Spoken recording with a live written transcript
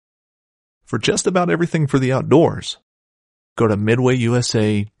for just about everything for the outdoors. Go to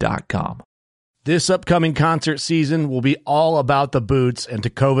MidwayUSA.com. This upcoming concert season will be all about the boots, and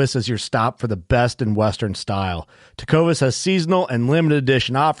Tecovas is your stop for the best in Western style. Tecovas has seasonal and limited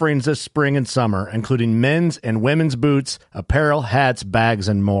edition offerings this spring and summer, including men's and women's boots, apparel, hats, bags,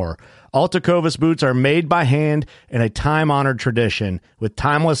 and more. All Tecovas boots are made by hand in a time-honored tradition with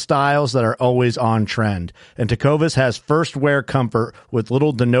timeless styles that are always on trend. And Tecovas has first wear comfort with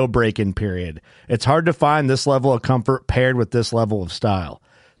little to no break-in period. It's hard to find this level of comfort paired with this level of style.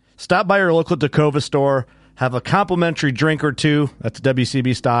 Stop by your local Tecovas store, have a complimentary drink or two, that's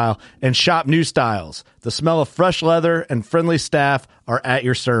WCB style, and shop new styles. The smell of fresh leather and friendly staff are at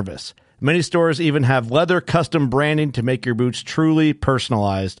your service. Many stores even have leather custom branding to make your boots truly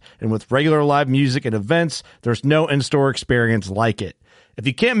personalized. And with regular live music and events, there's no in-store experience like it. If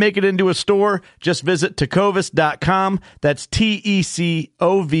you can't make it into a store, just visit Tecovas.com. That's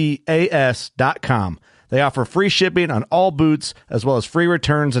TECOVAS.com. They offer free shipping on all boots, as well as free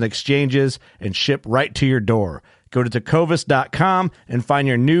returns and exchanges, and ship right to your door. Go to Tecovas.com and find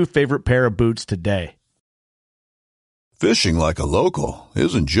your new favorite pair of boots today. Fishing like a local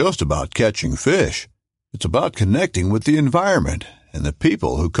isn't just about catching fish. It's about connecting with the environment and the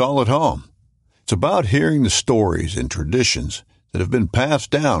people who call it home. It's about hearing the stories and traditions that have been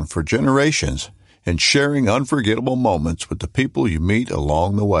passed down for generations and sharing unforgettable moments with the people you meet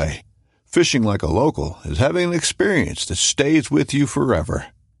along the way. Fishing like a local is having an experience that stays with you forever.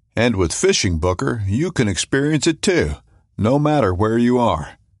 And with Fishing Booker, you can experience it too, no matter where you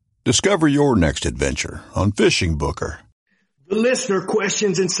are. Discover your next adventure on Fishing Booker. The listener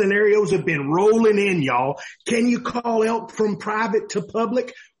questions and scenarios have been rolling in, y'all. Can you call elk from private to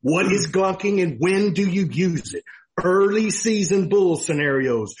public? What is glunking and when do you use it? Early season bull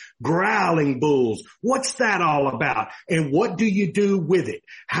scenarios, growling bulls. What's that all about? And what do you do with it?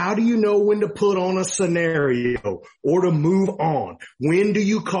 How do you know when to put on a scenario or to move on? When do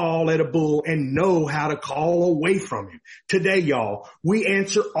you call at a bull and know how to call away from him? Today, y'all, we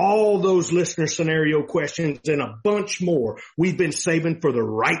answer all those listener scenario questions and a bunch more we've been saving for the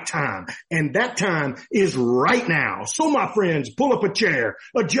right time. And that time is right now. So my friends, pull up a chair,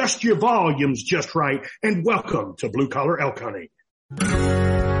 adjust your volumes just right, and welcome to Blue Collar Elk Hunting.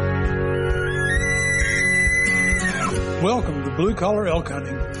 Welcome to Blue Collar Elk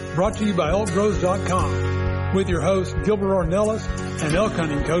Hunting, brought to you by ElkGrows.com, with your host Gilbert Ornelas and elk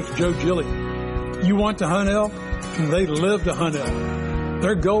hunting coach Joe Gilly. You want to hunt elk, and they live to hunt elk.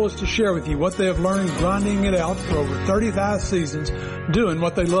 Their goal is to share with you what they have learned grinding it out for over 35 seasons, doing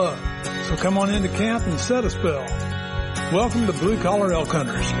what they love. So come on into camp and set a spell. Welcome to Blue Collar Elk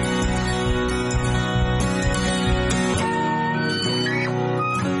Hunters.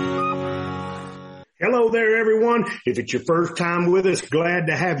 Hello there, everyone. If it's your first time with us, glad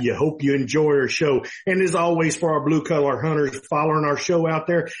to have you. Hope you enjoy our show. And as always, for our blue collar hunters following our show out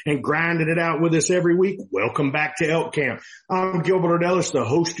there and grinding it out with us every week, welcome back to Elk Camp. I'm Gilbert Ornelas, the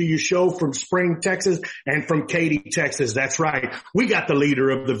host of your show from Spring, Texas, and from Katy, Texas. That's right. We got the leader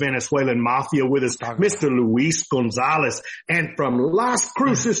of the Venezuelan Mafia with us, Mr. Luis Gonzalez. And from Las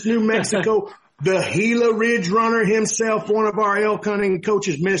Cruces, New Mexico, the Gila Ridge runner himself, one of our elk hunting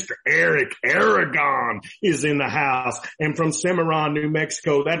coaches, Mr. Eric Aragon, is in the house. And from Cimarron, New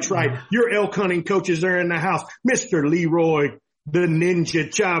Mexico, that's right, your elk hunting coaches are in the house. Mr. Leroy, the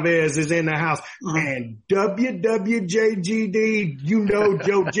Ninja Chavez, is in the house. And WWJGD, you know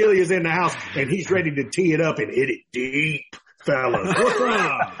Joe Gilly is in the house, and he's ready to tee it up and hit it deep, fellas. What's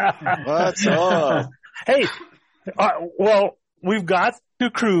up? What's up? Hey, well, we've got the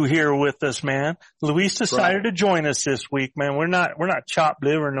crew here with us, man. Luis decided to join us this week, man. We're not chopped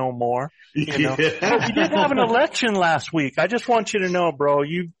liver no more. You know. But we did have an election last week. I just want you to know, bro,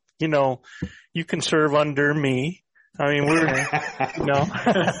 you can serve under me. I mean, we're,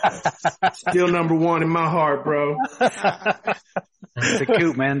 still number one in my heart, bro. It's a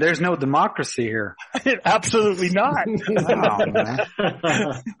coup, man. There's no democracy here. Absolutely not. Wow, man.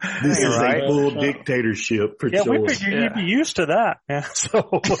 This is a full dictatorship for sure. Yeah, we figured you'd be used to that. Yeah,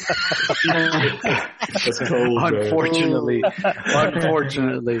 so that's cold, unfortunately.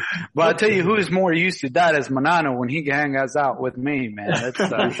 But I'll tell you who's more used to that is Manano when he hangs out with me, man. That's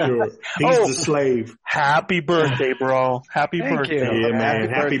for sure. He's the slave. Happy birthday, bro. Happy birthday. Yeah, man.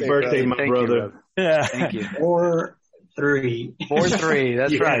 Happy birthday, my brother. Yeah. Thank you. 4-3. 4-3.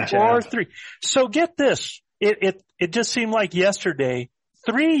 That's right. 4-3. So get this. It just seemed like yesterday,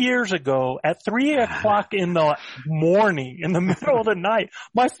 3 years ago at 3 o'clock in the morning, in the middle of the night,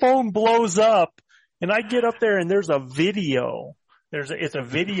 my phone blows up and I get up there and there's a video. It's a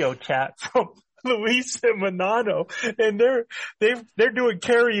video chat Luis and Manano, and they're doing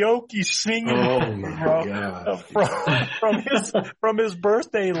karaoke singing. Oh my God. from his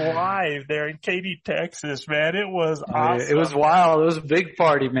birthday live there in Katy, Texas, man. It was awesome. It was wild. It was a big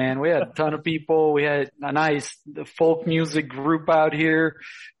party, man. We had a ton of people. We had a nice folk music group out here,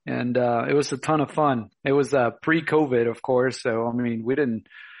 and it was a ton of fun. It was pre-COVID, of course, so I mean, we didn't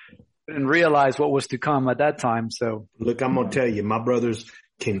realize what was to come at that time. So look, I'm gonna tell you, my brothers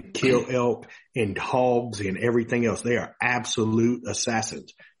can kill elk and hogs and everything else. They are absolute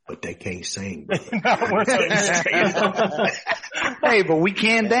assassins, but they can't sing. Hey, but we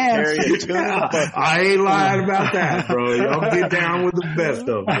can dance. I ain't lying about that, bro. Y'all get down with the best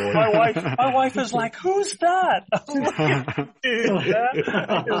of them, boy. My wife is like, "Who's that?"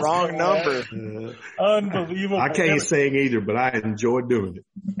 Wrong number. Unbelievable. I can't sing either, but I enjoy doing it.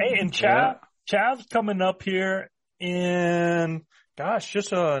 Hey, and Chav's coming up here in, gosh,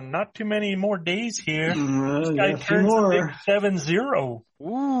 just not too many more days here. This guy turns a big 7-0.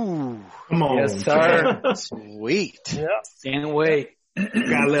 Ooh. Come on. Yes, sir. Sweet. Yeah. Can't wait.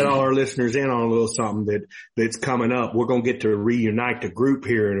 Gotta let all our listeners in on a little something that's coming up. We're gonna get to reunite the group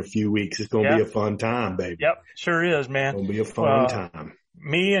here in a few weeks. It's gonna be a fun time, baby. Yep, sure is, man. It's gonna be a fun time.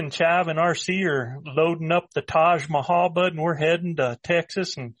 Me and Chav and RC are loading up the Taj Mahal, bud, and we're heading to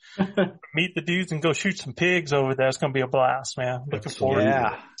Texas and meet the dudes and go shoot some pigs over there. It's going to be a blast, man. Looking forward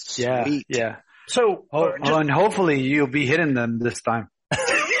to it. Yeah. So, and hopefully you'll be hitting them this time.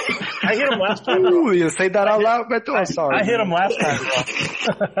 I hit him last time. Ooh, you say that out loud, Beto? I'm sorry. I hit him last time.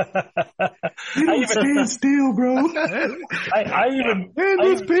 They don't stand still, bro. Man,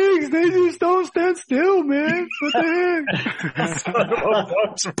 those pigs, they just don't stand still, man. What the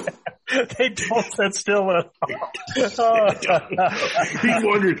heck? They don't stand still at all. He's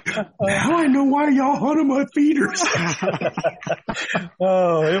wondering, now I know why y'all hunt them on feeders.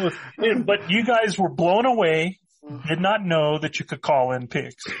 But you guys were blown away. Did not know that you could call in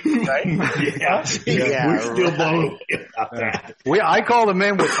pigs, right? Yeah, we're still blown away about that. I call them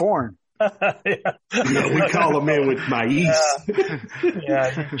in with corn. We call them in with maize.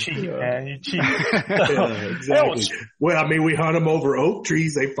 You cheat, man. You cheat. Exactly. Well, I mean, we hunt them over oak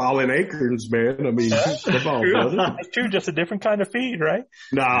trees. They fall in acorns, man. I mean, come on, brother. It's true. Just a different kind of feed, right?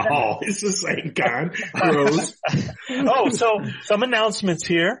 No, it's the same kind. Gross. So some announcements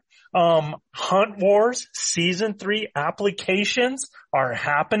here. Hunt Wars Season 3 applications are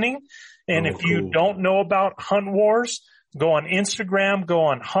happening. And if you don't know about Hunt Wars, go on Instagram, go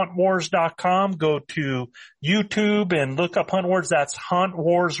on huntwars.com, go to YouTube and look up Hunt Wars. That's Hunt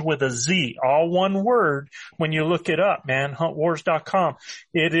Wars with a Z, all one word when you look it up, man, huntwars.com.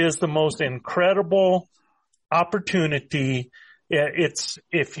 It is the most incredible opportunity.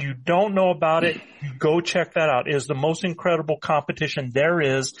 If you don't know about it, go check that out. It is the most incredible competition there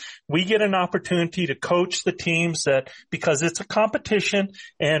is. We get an opportunity to coach the teams because it's a competition,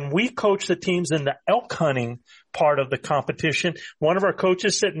 and we coach the teams in the elk hunting part of the competition. One of our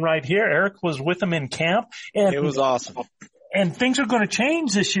coaches sitting right here, Eric, was with them in camp. And it was awesome. And things are going to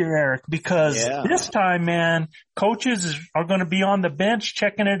change this year, Eric, because this time, man, coaches are going to be on the bench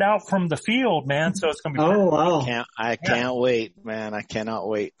checking it out from the field, man. So it's going to be wow. I can't wait, man. I cannot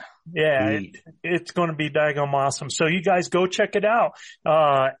wait. Yeah, it's going to be daggone awesome. So you guys go check it out.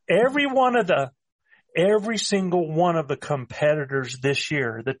 Every single one of the competitors this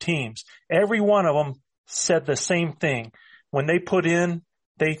year, the teams, every one of them said the same thing. When they put in,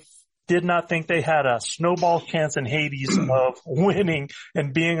 they did not think they had a snowball chance in Hades of winning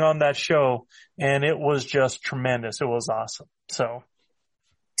and being on that show. And it was just tremendous. It was awesome. So,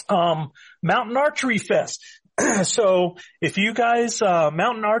 Mountain Archery Fest. So if you guys,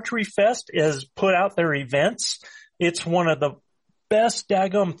 Mountain Archery Fest has put out their events. It's one of the best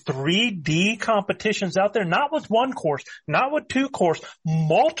daggum 3D competitions out there, not with one course, not with two courses,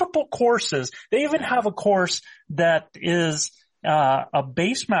 multiple courses. They even have a course that is a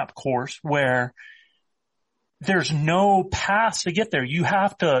base map course where there's no pass to get there. You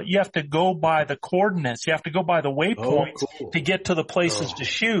have to go by the coordinates. You have to go by the waypoints to get to the places to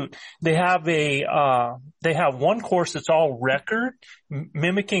shoot. They have one course that's all record,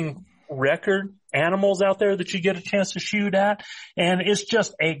 mimicking record animals out there that you get a chance to shoot at. And it's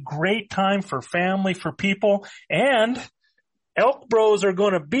just a great time for family, for people. And Elk Bros are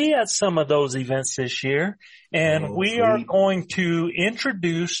going to be at some of those events this year. And we are going to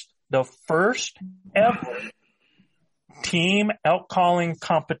introduce the first ever team elk calling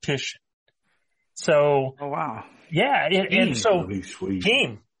competition. So, wow. Yeah. And so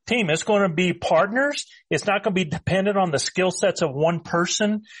team team. It's going to be partners. It's not going to be dependent on the skill sets of one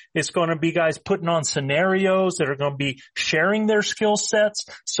person. It's going to be guys putting on scenarios that are going to be sharing their skill sets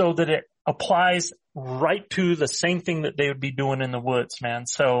so that it applies right to the same thing that they would be doing in the woods, man.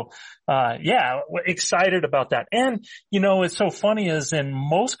 So, yeah, we're excited about that. And, it's so funny is in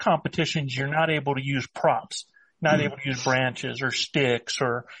most competitions, you're not able to use props, not able to use branches or sticks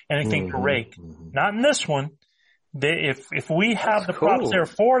or anything to rake. Not in this one. If we have the props there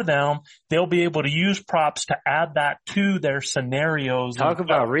for them, they'll be able to use props to add that to their scenarios. Talk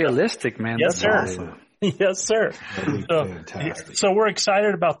about realistic, man. Yes, That's sir. awesome. Yes, sir. So we're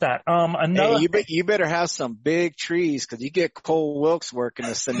excited about that. Another Hey, you better have some big trees because you get Cole Wilkes working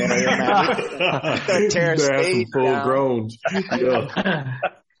the scenario, man. He'll tear a stage full down. grown. Yeah.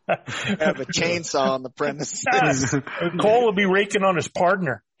 Have a chainsaw on the premises. Cole will be raking on his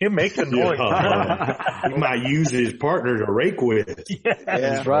partner. He'll make the noise. He might use his partner to rake with. Yeah.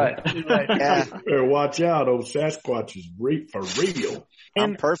 That's right. Yeah, Better watch out. Old Sasquatch is for real.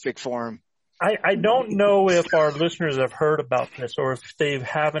 I'm perfect for him. I don't know if our listeners have heard about this or if they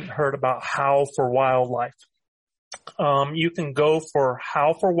haven't heard about Howl for Wildlife. You can go for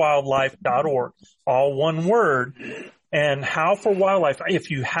howlforwildlife.org, all one word. And Howl for Wildlife, if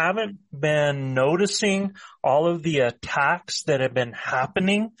you haven't been noticing all of the attacks that have been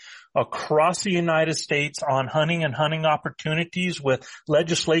happening across the United States on hunting and hunting opportunities with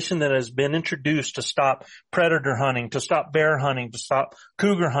legislation that has been introduced to stop predator hunting, to stop bear hunting, to stop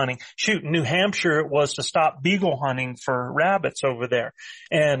cougar hunting. Shoot, in New Hampshire, it was to stop beagle hunting for rabbits over there.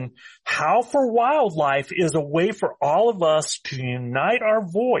 And Howl for Wildlife is a way for all of us to unite our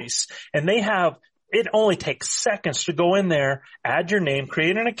voice. And it only takes seconds to go in there, add your name,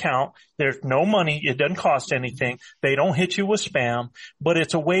 create an account. There's no money. It doesn't cost anything. They don't hit you with spam, but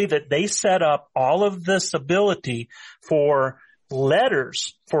it's a way that they set up all of this ability for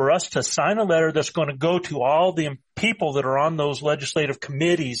letters, for us to sign a letter that's going to go to all the people that are on those legislative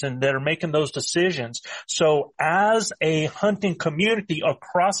committees and that are making those decisions. So as a hunting community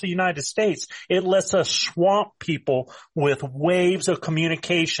across the United States, it lets us swamp people with waves of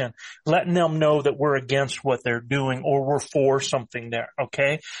communication, letting them know that we're against what they're doing or we're for something there.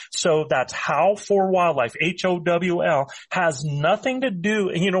 Okay. So that's Howl for Wildlife, HOWL, has nothing to do.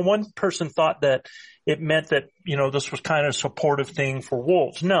 One person thought that it meant that, this was kind of a supportive thing for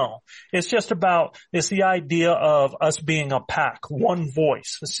wolves. No, it's the idea of us being a pack, one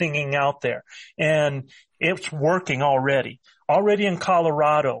voice singing out there. And it's working already. Already in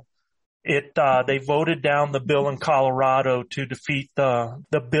Colorado, they voted down the bill in Colorado to defeat the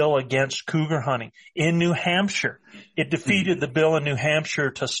bill against cougar hunting. In New Hampshire, it defeated the bill in New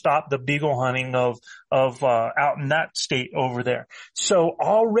Hampshire to stop the beagle hunting of out in that state over there. So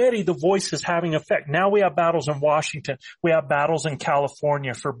already the voice is having effect. Now we have battles in Washington. We have battles in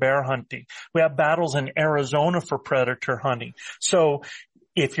California for bear hunting. We have battles in Arizona for predator hunting. So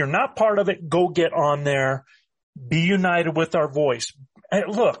if you're not part of it, go get on there. Be united with our voice. Hey,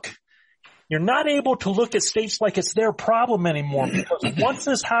 look. You're not able to look at states like it's their problem anymore because once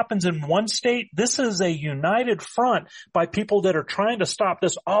this happens in one state, this is a united front by people that are trying to stop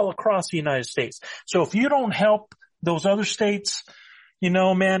this all across the United States. So if you don't help those other states,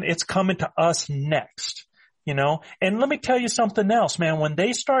 man, it's coming to us next. And let me tell you something else, man. When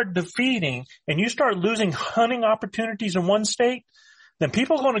they start defeating and you start losing hunting opportunities in one state, then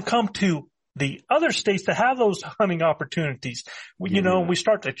people are going to come to the other states that have those hunting opportunities. We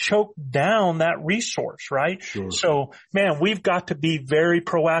start to choke down that resource, right? Sure. So, man, we've got to be very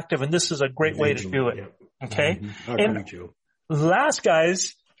proactive, and this is a great way to do it. Yeah. Okay? And last,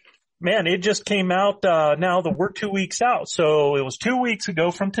 guys, man, it just came out now that we're 2 weeks out. So it was 2 weeks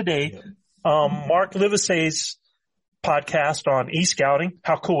ago from today. Mark Livesey's podcast on e-scouting.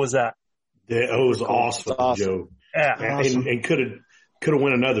 How cool was that? It was awesome, Joe. Yeah. And could have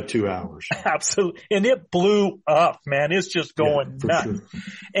went another 2 hours. Absolutely. And it blew up, man. It's just going nuts. Sure.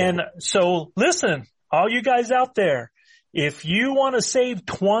 And so listen, all you guys out there, if you want to save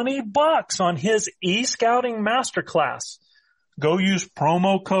 $20 on his e-scouting masterclass, go use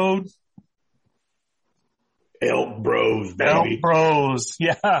promo code Elk Bros, baby. Elk Bros.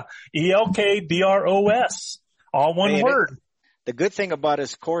 Yeah. ELKBROS. All one word. The good thing about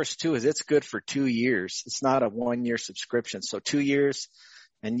his course, too, is it's good for 2 years. It's not a 1 year subscription. So 2 years,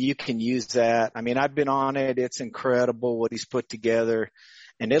 and you can use that. I mean, I've been on it. It's incredible what he's put together.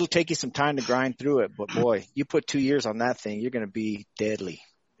 And it'll take you some time to grind through it. But, boy, you put 2 years on that thing, you're going to be deadly.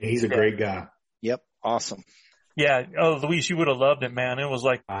 He's a great guy. Yep. Awesome. Yeah. Oh, Luis, you would have loved it, man. It was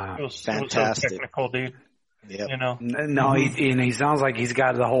like it was fantastic. It was so technical, dude. Yep. No, he sounds like he's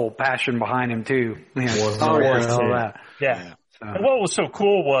got the whole passion behind him, too. Yeah. Yeah. And what was so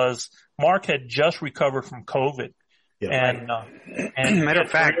cool was Mark had just recovered from COVID. Yeah. And matter of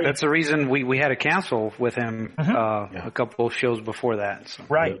fact, that's the reason we had to cancel with him a couple of shows before that. So.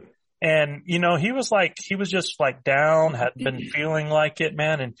 Right. And, he was just like down, had been feeling like it,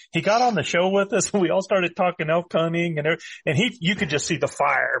 man. And he got on the show with us and we all started talking elk hunting and you could just see the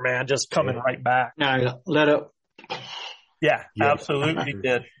fire, man, just coming right back. Now let up. Yeah, absolutely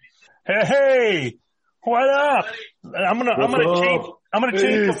did. Hey, what up? I'm gonna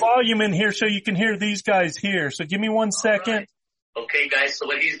change the volume in here so you can hear these guys here. So give me 1 second. Right. Okay, guys. So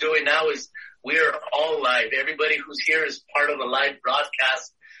what he's doing now is we are all live. Everybody who's here is part of a live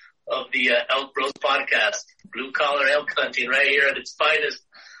broadcast of the Elk Bros podcast, blue collar elk hunting right here at its finest.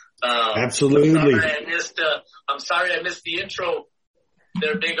 Absolutely. I'm sorry I missed the intro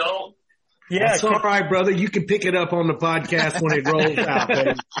there, Big O. Yeah, that's all right, brother. You can pick it up on the podcast when it rolls out,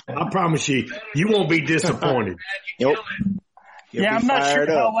 man. I promise you won't be disappointed. Nope. Yeah, I'm not sure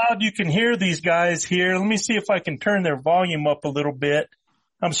how loud you can hear these guys here. Let me see if I can turn their volume up a little bit.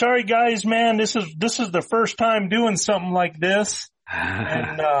 I'm sorry, guys, man. This is the first time doing something like this.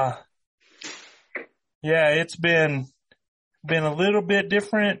 And, it's been a little bit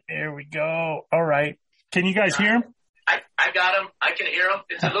different. There we go. All right. Can you guys hear him? I got him. I can hear him.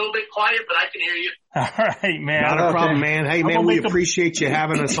 It's a little bit quiet, but I can hear you. All right, man. Not a problem, man. Hey, man, we appreciate you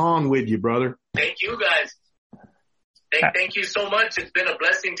having us on with you, brother. Thank you, guys. Thank you so much. It's been a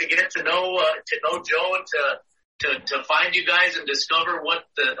blessing to get to know Joe and to find you guys and discover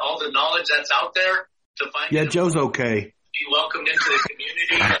all the knowledge that's out there. Joe's okay. Be welcomed into the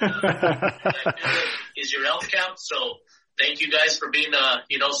community. Is your elk camp. So thank you guys for being,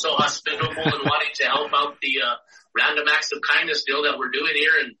 so hospitable and wanting to help out the Random Acts of Kindness deal that we're doing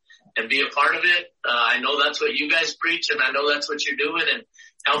here and be a part of it. I know that's what you guys preach, and I know that's what you're doing and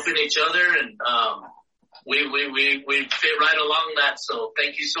helping each other. And we fit right along that. So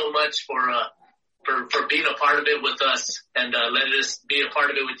thank you so much for being a part of it with us and letting us be a part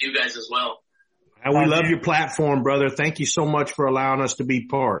of it with you guys as well. And we love your platform, brother. Thank you so much for allowing us to be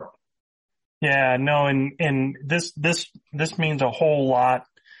part. Yeah, no, and this means a whole lot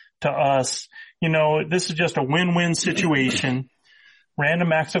to us. This is just a win-win situation.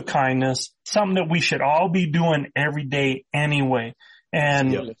 Random Acts of Kindness, something that we should all be doing every day anyway.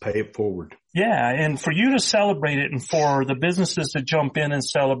 And pay it forward. Yeah, and for you to celebrate it and for the businesses to jump in and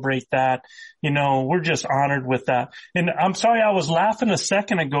celebrate that, we're just honored with that. And I'm sorry, I was laughing a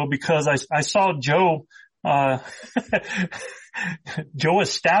second ago because I saw Joe, Joe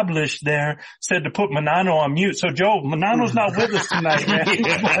Established there said to put Manano on mute. So Joe, Manano's not with us tonight, man.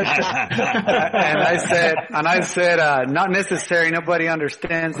 and I said, not necessary. Nobody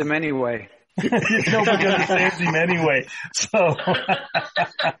understands him anyway. Nobody understands him anyway. So we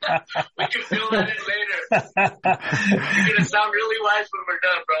can fill that in later. You're gonna sound really wise when we're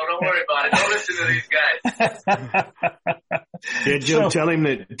done, bro. Don't worry about it. Don't listen to these guys. Yeah, Joe, tell him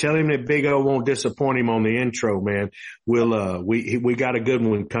that Big O won't disappoint him on the intro, man. We got a good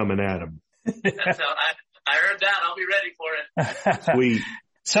one coming at him. I heard that. I'll be ready for it. Sweet.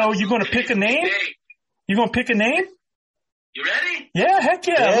 So you going to pick a name? You going to pick a name? You ready? Yeah, heck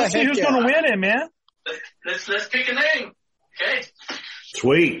yeah. Let's see who's going to win it, man. Let's pick a name. Okay.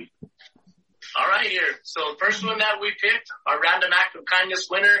 Sweet. All right, here. So first one that we picked, our Random Act of Kindness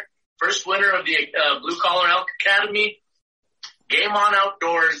winner, first winner of the Blue Collar Elk Academy, Game On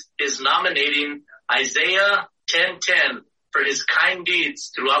Outdoors is nominating Isaiah 1010 for his kind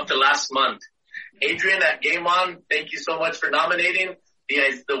deeds throughout the last month. Adrian at Game On, thank you so much for nominating.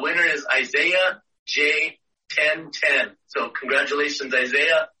 The winner is Isaiah J. 1010. So congratulations,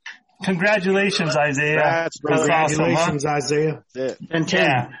 Isaiah. Congratulations, Isaiah. Congratulations, awesome, Isaiah. Yeah.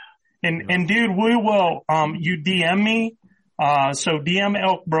 And dude, we will, you DM me, so DM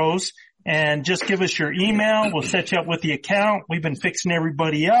Elk Bros and just give us your email. We'll set you up with the account. We've been fixing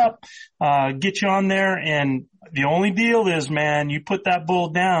everybody up, get you on there. And the only deal is, man, you put that bull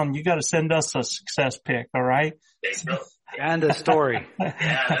down, you got to send us a success pic. All right. Thanks, bro. And a story. Yeah,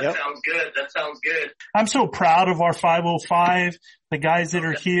 that sounds good. That sounds good. I'm so proud of our 505, the guys that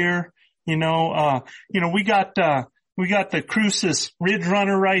are here. We got the Cruces Ridge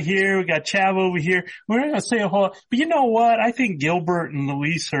Runner right here. We got Chav over here. We're not going to say a whole lot, but you know what? I think Gilbert and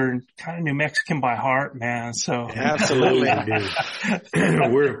Luis are kind of New Mexican by heart, man. So absolutely, dude.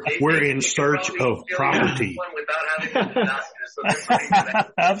 We're in search of property.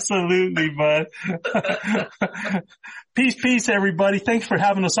 Absolutely, bud. Peace, everybody. Thanks for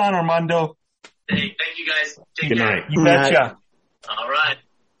having us on, Armando. Hey, thank you guys. Good night. You betcha. All right.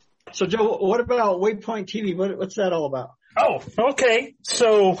 So, Joe, what about Waypoint TV? What's that all about? Oh, okay.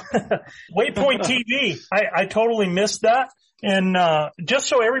 So, Waypoint TV, I totally missed that. And just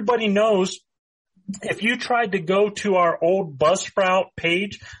so everybody knows, if you tried to go to our old Buzzsprout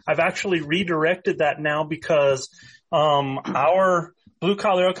page, I've actually redirected that now because our Blue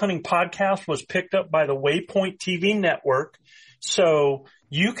Collar Elk Hunting podcast was picked up by the Waypoint TV network. So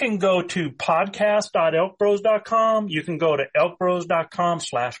you can go to podcast.elkbros.com. You can go to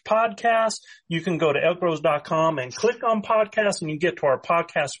elkbros.com/podcast. You can go to elkbros.com and click on podcast and you get to our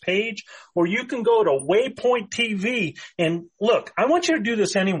podcast page. Or you can go to Waypoint TV. And look, I want you to do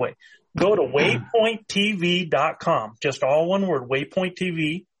this anyway. Go to waypointtv.com. Just all one word,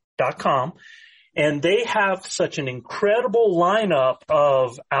 waypointtv.com. And they have such an incredible lineup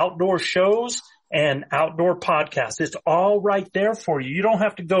of outdoor shows and outdoor podcasts. It's all right there for you. You don't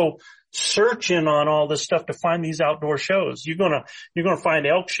have to go searching on all this stuff to find these outdoor shows. You're gonna find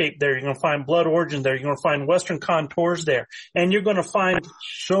Elk Shape there. You're gonna find Blood Origin there. You're gonna find Western Contours there. And you're gonna find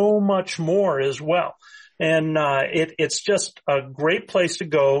so much more as well. And it's just a great place to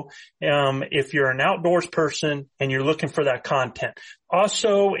go if you're an outdoors person and you're looking for that content.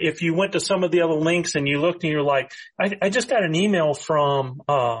 Also, if you went to some of the other links and you looked and you're like, I just got an email from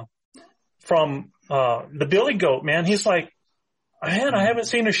the Billy Goat, man. He's like, man, I haven't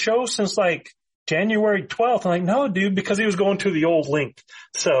seen a show since like January 12th. I'm like, no, dude, because he was going to the old link.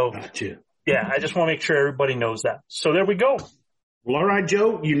 So, yeah, I just want to make sure everybody knows that. So there we go. Well, all right,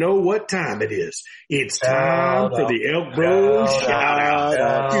 Joe, you know what time it is. It's time for the Elk Bros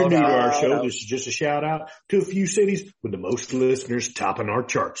shout-out. If you're new to our show, this is just a shout-out to a few cities with the most listeners topping our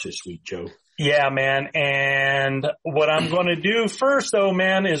charts this week, Joe. Yeah, man. And what I'm going to do first, though,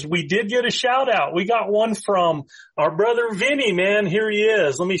 man, is we did get a shout-out. We got one from our brother Vinny, man. Here he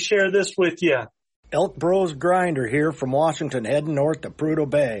is. Let me share this with you. Elk Bros Grinder here from Washington, heading north to Prudhoe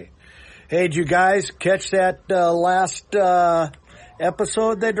Bay. Hey, did you guys catch that last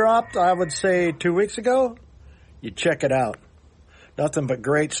episode they dropped, I would say 2 weeks ago? You check it out. Nothing but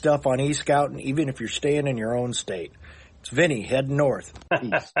great stuff on eScouting, even if you're staying in your own state. It's Vinny heading north.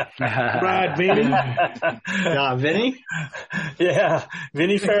 Peace. Right, Vinny. Vinny? Yeah,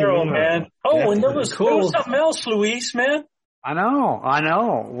 Vinny Farrell, man. Oh, and there was something else, Luis, man. I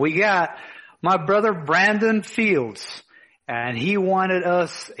know. We got my brother Brandon Fields, and he wanted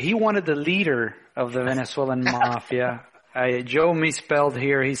the leader of the Venezuelan mafia. Joe misspelled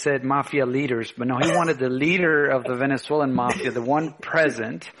here. He said mafia leaders, but no, he wanted the leader of the Venezuelan mafia, the one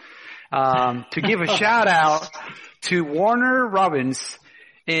present, to give a shout out to Warner Robbins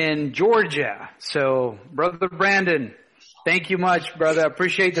in Georgia. So, brother Brandon, thank you much, brother. I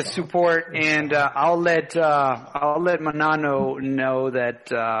appreciate the support, and I'll let Manano know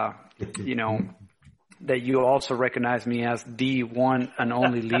that that you also recognize me as the one and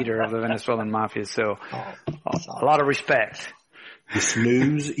only leader of the Venezuelan mafia. So a lot of respect. You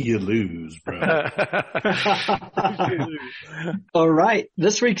snooze, you lose, bro. All right.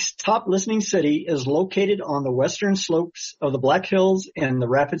 This week's top listening city is located on the western slopes of the Black Hills in the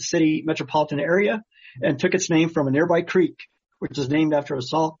Rapid City metropolitan area and took its name from a nearby creek, which is named after a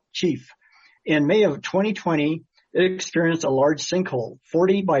Sauk chief. In May of 2020, it experienced a large sinkhole,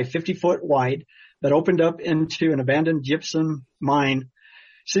 40 by 50 foot wide, that opened up into an abandoned gypsum mine,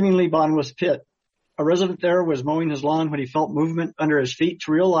 seemingly bottomless pit. A resident there was mowing his lawn when he felt movement under his feet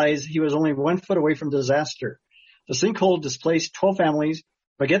to realize he was only 1 foot away from disaster. The sinkhole displaced 12 families,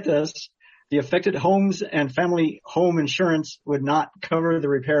 but get this, the affected homes and family home insurance would not cover the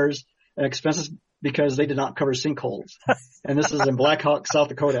repairs and expenses because they did not cover sinkholes. And this is in Black Hawk, South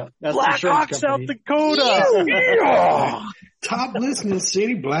Dakota. That's Black Hawk, South Dakota. Yeah. Top listening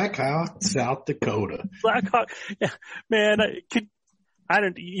city, Black Hawk, South Dakota. Black Hawk, yeah, man.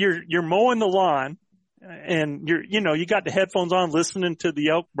 You're mowing the lawn, and you got the headphones on, listening to the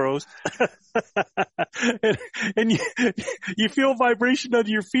Elk Bros, and you feel vibration under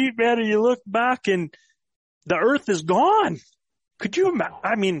your feet, man, and you look back, and the earth is gone. Could you imagine?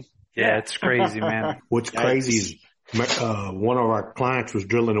 I mean. Yeah, it's crazy, man. What's crazy is one of our clients was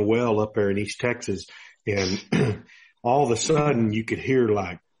drilling a well up there in East Texas, and all of a sudden you could hear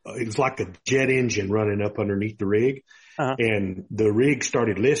it was like a jet engine running up underneath the rig, and the rig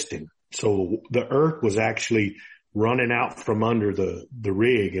started listing. So the earth was actually running out from under the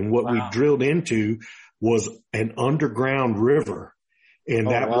rig, and what we drilled into was an underground river, and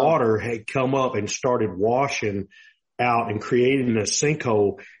that water had come up and started washing out and creating a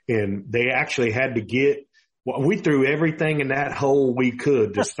sinkhole, and they actually had to we threw everything in that hole we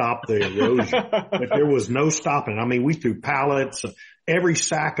could to stop the erosion, but there was no stopping. I mean, we threw pallets, every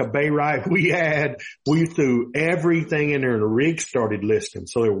sack of barite we had, we threw everything in there, and the rig started listing.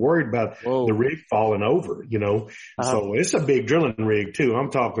 So they're worried about the rig falling over, So it's a big drilling rig too. I'm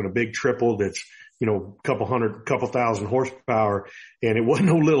talking a big triple that's couple thousand horsepower, and it wasn't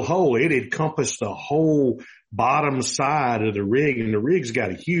no little hole. It encompassed the whole bottom side of the rig, and the rig's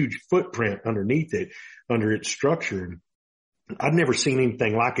got a huge footprint underneath it, under its structure. I'd never seen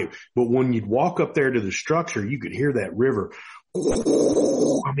anything like it, but when you'd walk up there to the structure, you could hear that river.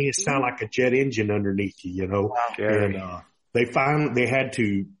 I mean, it sounded like a jet engine underneath you, Wow. And, they had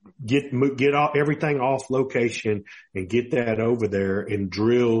to get everything off location and get that over there and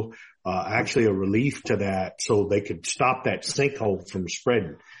drill, actually a relief to that so they could stop that sinkhole from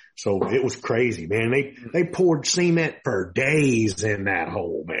spreading. So it was crazy, man. They poured cement for days in that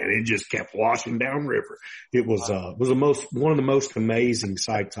hole, man. It just kept washing down river. It was one of the most amazing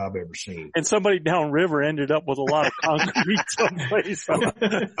sights I've ever seen. And somebody downriver ended up with a lot of concrete someplace.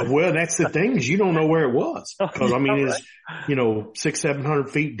 Well, that's the thing, is you don't know where it was. Cause I mean, it's, 600-700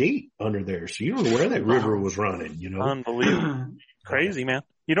 feet deep under there. So you don't know where that river was running, Unbelievable. Crazy, man.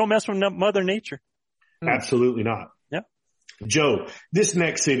 You don't mess with Mother Nature. Absolutely not. Yep. Joe, this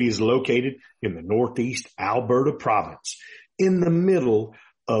next city is located in the northeast Alberta province, in the middle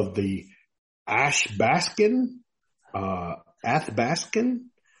of the Athabascan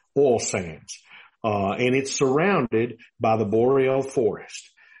oil sands, and it's surrounded by the boreal forest.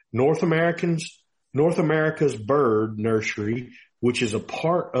 North America's bird nursery, which is a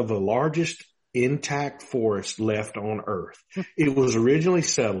part of the largest intact forest left on Earth. It was originally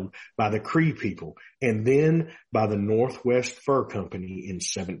settled by the Cree people and then by the Northwest Fur Company in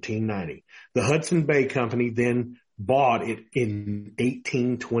 1790. The Hudson Bay Company then bought it in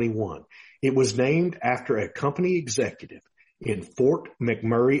 1821. It was named after a company executive in Fort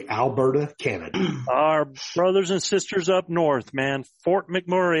McMurray, Alberta, Canada. Our brothers and sisters up north, man. Fort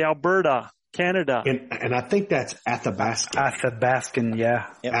McMurray, Alberta, Canada. And I think that's Athabascan. Athabascan,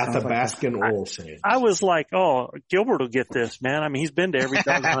 yeah. Athabascan oil sands. I was like, oh, Gilbert will get this, man. I mean, he's been to every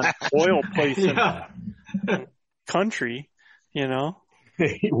dozen oil place in the country,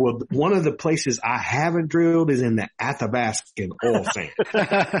 Well, one of the places I haven't drilled is in the Athabascan oil sand.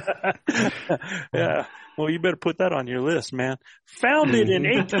 Yeah. Well, you better put that on your list, man. Founded in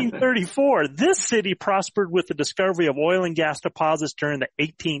 1834, this city prospered with the discovery of oil and gas deposits during the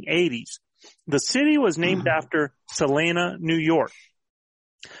 1880s. The city was named after Salina, New York.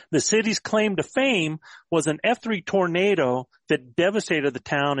 The city's claim to fame was an F3 tornado that devastated the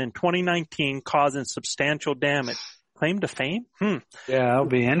town in 2019, causing substantial damage. Claim to fame? Yeah, that'll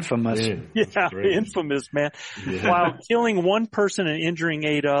be infamous. Yeah, infamous, man. Yeah. While killing one person and injuring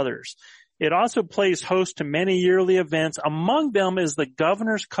 8 others. It also plays host to many yearly events. Among them is the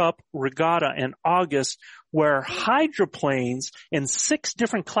Governor's Cup Regatta in August, where hydroplanes in 6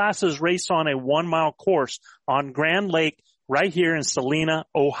 different classes race on a 1-mile course on Grand Lake right here in Salina,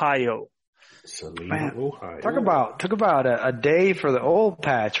 Ohio. Salina, Ohio. Talk about a day for the oil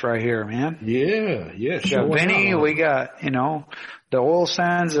patch right here, man. Yeah. We got Vinny, we got, the oil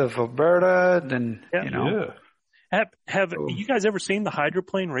sands of Alberta, then, Have you guys ever seen the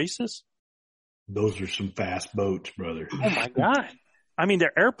hydroplane races? Those are some fast boats, brother. Oh my God. I mean,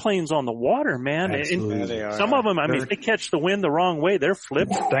 they're airplanes on the water, man. Absolutely. They are. Some of them, if they catch the wind the wrong way, they're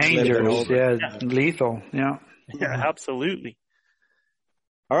flipped. Dangerous. Yeah. Lethal. Yeah. Yeah, absolutely.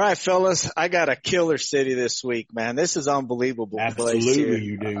 All right, fellas, I got a killer city this week, man. This is unbelievable. Absolutely,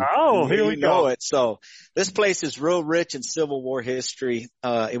 you do. Oh, here we go. It. So this place is real rich in Civil War history.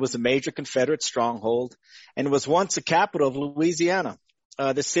 It was a major Confederate stronghold and it was once the capital of Louisiana.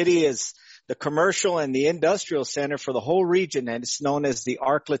 The city is the commercial and the industrial center for the whole region, and it's known as the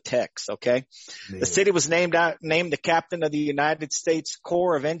Arklatex, okay? Yeah. The city was named the captain of the United States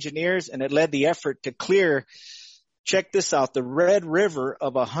Corps of Engineers, and it led the effort to clear, check this out, the Red River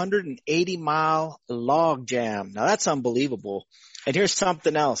of a 180-mile log jam. Now, that's unbelievable. And here's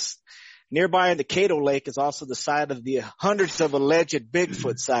something else. Nearby in the Cato Lake is also the site of the hundreds of alleged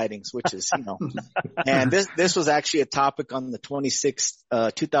Bigfoot sightings, which is, and this was actually a topic on the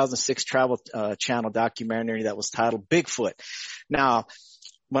 2006 Travel Channel documentary that was titled Bigfoot. Now,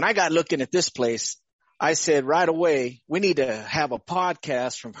 when I got looking at this place, I said right away, we need to have a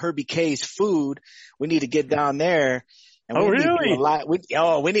podcast from Herbie K's Food. We need to get down there. And we need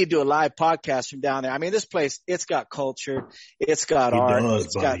to do a live podcast from down there. I mean, this place, it's got culture. It's got art.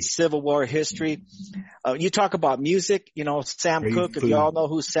 It's got Civil War history. You talk about music, Sam Cooke, if you all know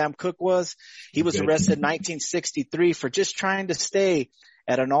who Sam Cooke was, he was arrested in 1963 for just trying to stay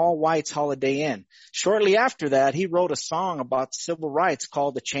at an all-whites Holiday Inn. Shortly after that, he wrote a song about civil rights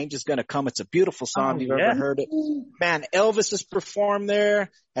called The Change Is Gonna Come. It's a beautiful song. You've ever heard it? Man, Elvis has performed there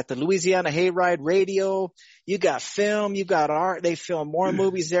at the Louisiana Hayride Radio. You got film, you got art. They film more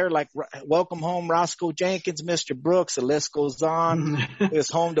movies there like Welcome Home, Roscoe Jenkins, Mr. Brooks. The list goes on. It was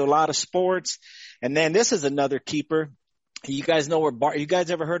home to a lot of sports. And then this is another keeper. You guys know where you guys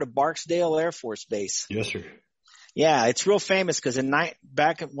ever heard of Barksdale Air Force Base? Yes, sir. Yeah, it's real famous because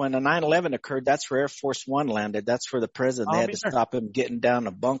back when the 9/11 occurred, that's where Air Force One landed. That's where the president had to stop him getting down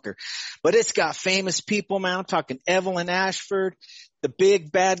a bunker. But it's got famous people, man. I'm talking Evelyn Ashford, the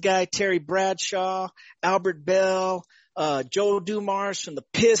big bad guy Terry Bradshaw, Albert Bell, Joe Dumars from the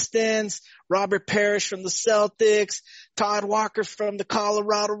Pistons, Robert Parrish from the Celtics, Todd Walker from the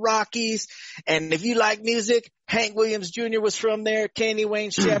Colorado Rockies. And if you like music, Hank Williams Jr. was from there, Kenny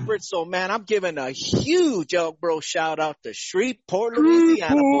Wayne Shepherd. So, man, I'm giving a huge Elk Bro shout out to Shreveport,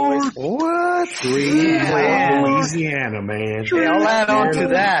 Louisiana, boys. What? Shreveport, Louisiana, man. Yeah, I'll add on to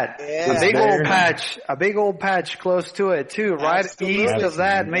that. Yeah. A big old patch close to it too, right east of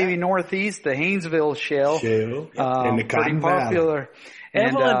that, maybe northeast, the Haynesville Shale. And the pretty popular.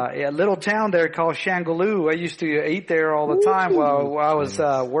 And a little town there called Shangaloo. I used to eat there all the time while I was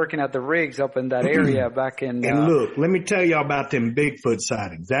working at the rigs up in that area back in. And look, let me tell y'all about them Bigfoot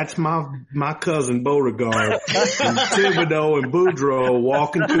sightings. That's my cousin Beauregard and Thibodeau and Boudreaux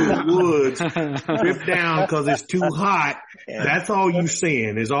walking through the woods, stripped down because it's too hot. Yeah. That's all you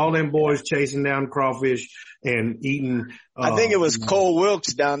seeing is all them boys chasing down crawfish and eating. I think it was Cole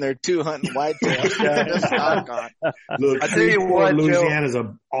Wilkes down there too, hunting whitetails. Look, I tell you what, Louisiana's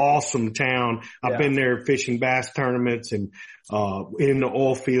an awesome town. I've been there fishing bass tournaments and in the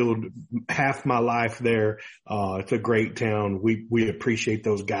oil field half my life there. It's a great town. We appreciate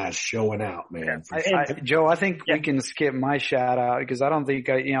those guys showing out, man. Joe, I think we can skip my shout out because I don't think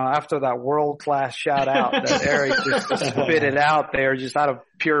after that world class shout out that Eric just spit it out there just out of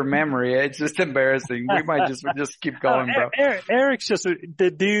pure memory. It's just embarrassing. We might just keep going, bro. Eric's just the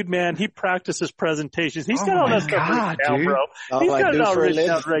dude, man. He practices presentations. He's got all that stuff written down, bro. He's got it all written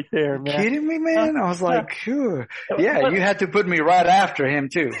out right there, man. Kidding me, man? I was like, phew. Yeah, you had to put me right after him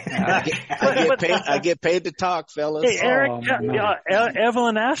too. I get paid to talk, fellas. Hey, Eric,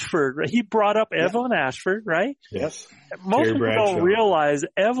 Evelyn Ashford. He brought up Evelyn Ashford, right? Yes. Most people don't realize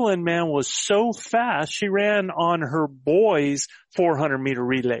Evelyn, man, was so fast. She ran on her boys' 400-meter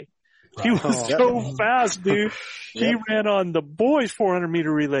relay. She was so fast, dude. She ran on the boys' 400-meter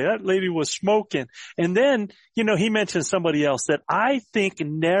relay. That lady was smoking. And then, he mentioned somebody else that I think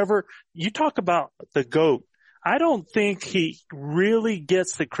you talk about the GOAT. I don't think he really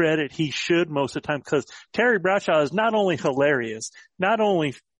gets the credit he should most of the time because Terry Bradshaw is not only hilarious, not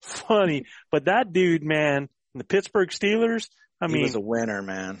only funny, but that dude, man, the Pittsburgh Steelers, he was a winner,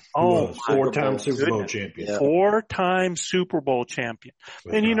 man. Oh, four-time Super Bowl champion. Yeah. Four-time Super Bowl champion.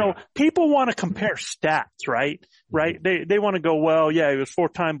 And, people want to compare stats, right? Right? They want to go, well, yeah, he was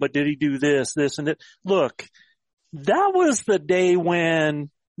four-time, but did he do this, and that? Look, that was the day when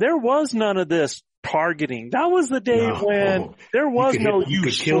there was none of this targeting. That was the day when there was you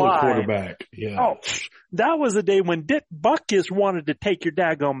could kill a quarterback. Yeah. Oh, that was the day when Dick Butkus wanted to take your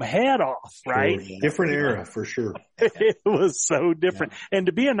daggum head off, right? Sure. Different era for sure. It was so different. Yeah. And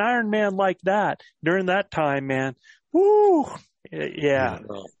to be an Iron Man like that during that time, man, woo, yeah.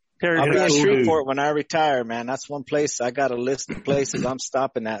 I'll be in Shreveport when I retire, man. That's one place I got a list of places I'm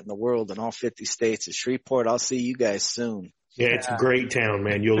stopping at in the world in all 50 states. Is Shreveport. I'll see you guys soon. Yeah, it's a great town,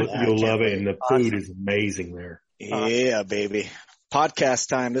 man. You'll love it, and the food is amazing there. Yeah, baby. Podcast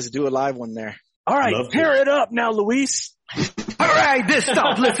time. Let's do a live one there. All right, tear it up now, Luis. All right, this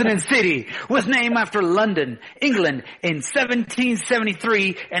Stop Listening City was named after London, England in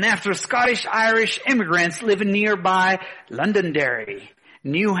 1773 and after Scottish-Irish immigrants living nearby Londonderry,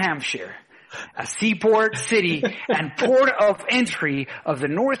 New Hampshire. A seaport city and port of entry of the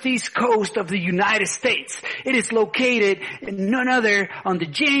northeast coast of the United States. It is located in none other on the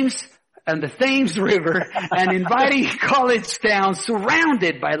James and the Thames River, an inviting college town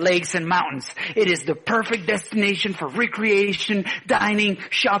surrounded by lakes and mountains. It is the perfect destination for recreation, dining,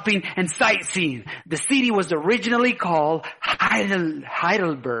 shopping, and sightseeing. The city was originally called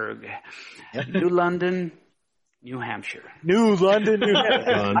Heidelberg. New London, New Hampshire. New London, New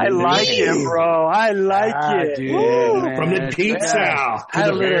Hampshire. I like it, bro. I like it. Dude, from the deep south to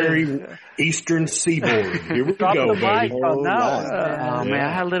the very eastern seaboard. Here we go, baby. Oh, man,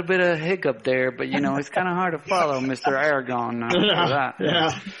 I had a little bit of hiccup there, but it's kind of hard to follow Mr. Aragon.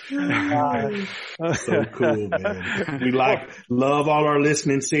 So cool, man. We love all our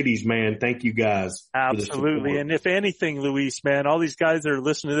listening cities, man. Thank you guys. Absolutely. And if anything, Luis, man, all these guys that are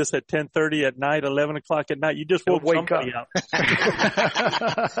listening to this at 10:30 at night, 11 o'clock at night, you just woke somebody up.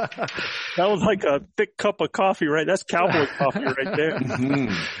 That was like a thick cup of coffee, right? That's cowboy coffee right there.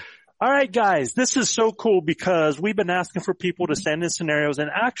 Mm-hmm. All right, guys, this is so cool because we've been asking for people to send in scenarios,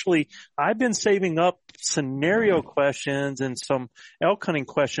 and actually I've been saving up scenario questions and some elk hunting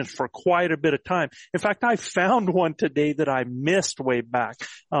questions for quite a bit of time. In fact, I found one today that I missed way back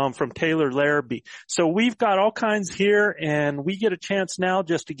from Taylor Larrabee. So we've got all kinds here, and we get a chance now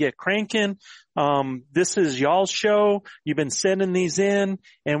just to get cranking. This is y'all's show. You've been sending these in,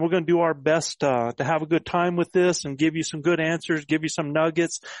 and we're going to do our best to have a good time with this and give you some good answers, give you some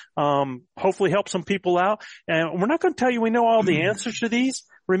nuggets, hopefully help some people out. And we're not going to tell you we know all the answers to these.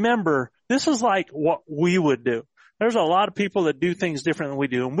 Remember, this is like what we would do. There's a lot of people that do things different than we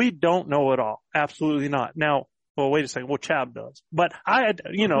do, and we don't know it all. Absolutely not. Now, well, wait a second. Well, Chab does. But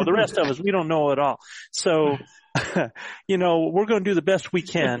the rest of us, we don't know it all. So, we're going to do the best we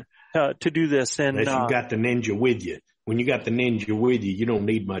can to do this. And unless you got the ninja with you. When you got the ninja with you, you don't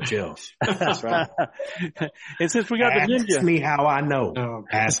need much else. That's right. And since we got the ninja. Ask me how I know.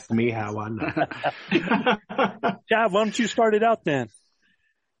 Ask me how I know. Chab, why don't you start it out then?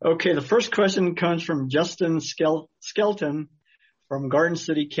 Okay, the first question comes from Justin Skelton from Garden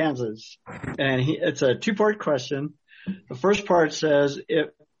City, Kansas. And it's a two-part question. The first part says,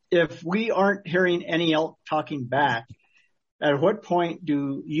 if we aren't hearing any elk talking back, at what point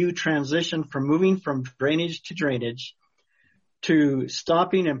do you transition from moving from drainage to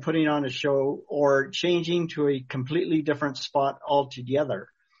stopping and putting on a show, or changing to a completely different spot altogether?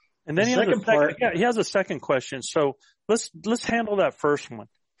 And then he has a second question. So let's handle that first one,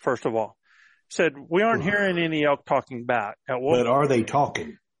 first of all. Said, we aren't hearing any elk talking back. But are they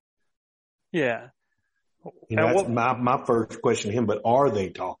talking? Yeah. That's my first question to him, but are they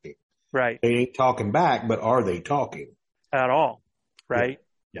talking? Right. They ain't talking back, but are they talking? At all, right?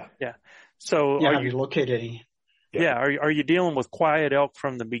 Yeah. So are you located any? Yeah. Are you dealing with quiet elk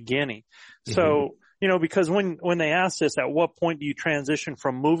from the beginning? So, because when they ask this, at what point do you transition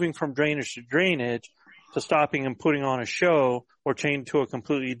from moving from drainage to stopping and putting on a show, or change to a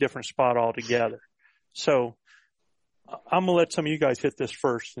completely different spot altogether? So I'm going to let some of you guys hit this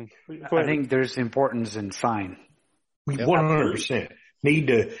first. And I think there's importance in sign. 100%. Need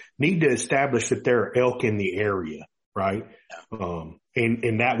to establish that there are elk in the area. Right. And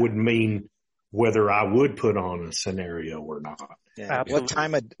that would mean whether I would put on a scenario or not. Yeah. What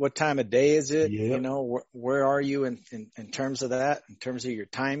time of day is it? Yeah. Where are you in terms of that, in terms of your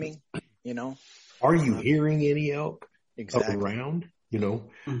timing, Are you hearing any elk around?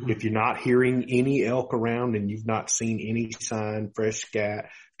 If you're not hearing any elk around and you've not seen any sign, fresh scat,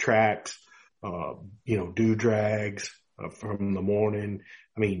 tracks, dew drags, from the morning.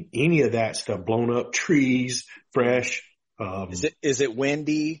 I mean, any of that stuff, blown up trees, fresh. Is it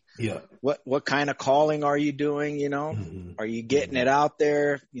windy? Yeah. What kind of calling are you doing? Are you getting it out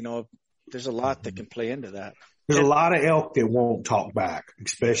there? There's a lot that can play into that. There's a lot of elk that won't talk back,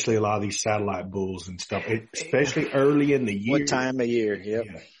 especially a lot of these satellite bulls and stuff, especially early in the year. What time of year? Yep.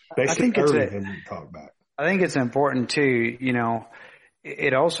 Yeah. Especially early, they won't talk back. I think it's important too,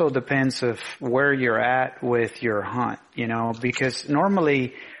 it also depends of where you're at with your hunt, because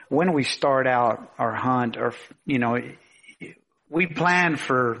normally when we start out our hunt, or, we plan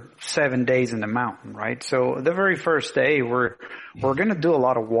for 7 days in the mountain, right? So the very first day we're going to do a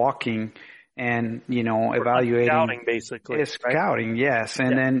lot of walking and, evaluating. Scouting, basically. Scouting, yes.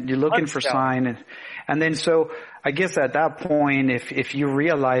 And then you're looking for sign. And then so I guess at that point, if you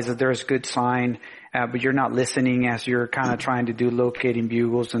realize that there's good sign, but you're not listening as you're kind of trying to do locating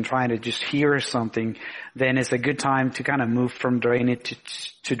bugles and trying to just hear something, then it's a good time to kind of move from drainage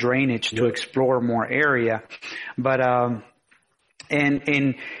to drainage to explore more area. But,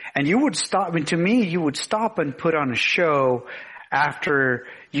 and you would stop, and to me, you would stop and put on a show after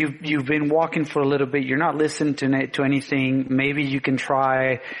you've been walking for a little bit. You're not listening to anything. Maybe you can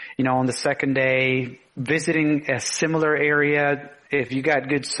try, on the second day, visiting a similar area if you got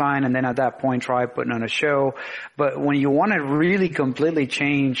good sign, and then at that point try putting on a show. But when you want to really completely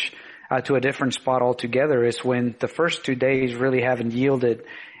change to a different spot altogether is when the first 2 days really haven't yielded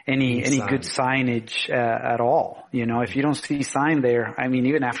any good signage at all. If you don't see sign there, I mean,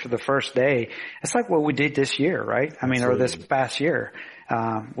 even after the first day, it's like what we did this year, right? I mean, or this past year.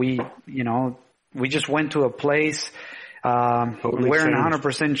 We just went to a place, we weren't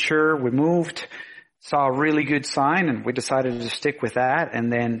 100% sure. We moved, saw a really good sign, and we decided to stick with that,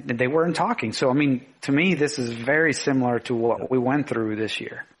 and then they weren't talking. So, I mean, to me, this is very similar to what we went through this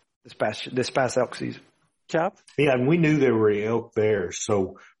year, this past elk season. Chop? Yeah, and we knew there were elk there,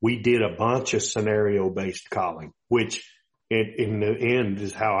 so we did a bunch of scenario-based calling, which in the end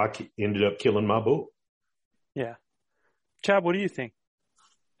is how I ended up killing my bull. Yeah. Chab, what do you think?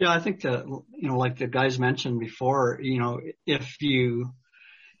 Yeah, I think that, like the guys mentioned before, if you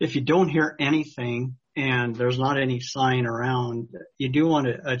if you don't hear anything and there's not any sign around, you do want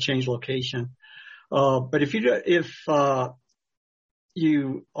to change location. But if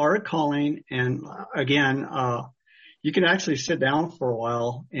you are calling, and again, you can actually sit down for a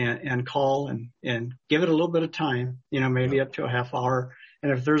while and call and give it a little bit of time, maybe up to a half hour.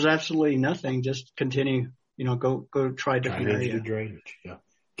 And if there's absolutely nothing, just continue, go try a different area. Drainage. Yeah.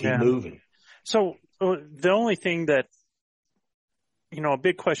 Keep moving. So the only thing that, a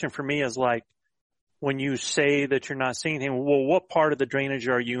big question for me is like, when you say that you're not seeing anything, well, what part of the drainage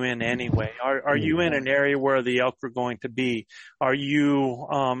are you in anyway? Are you in an area where the elk are going to be? Are you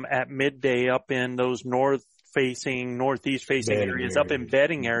at midday up in those northeast facing areas, up in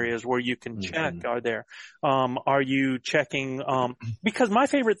bedding areas where you can check? Are there? Are you checking? Because my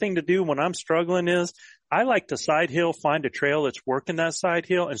favorite thing to do when I'm struggling is I like to side hill, find a trail that's working that side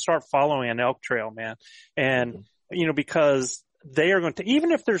hill and start following an elk trail, man. And, because they are going to,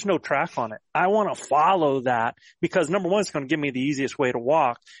 even if there's no track on it, I want to follow that because number one, it's going to give me the easiest way to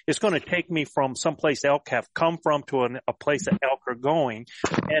walk. It's going to take me from someplace elk have come from to a place that elk are going.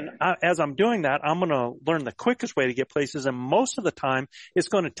 And as I'm doing that, I'm going to learn the quickest way to get places. And most of the time, it's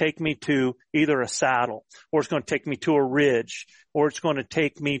going to take me to either a saddle or it's going to take me to a ridge or it's going to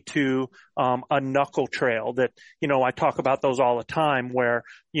take me to a knuckle trail that, I talk about those all the time where,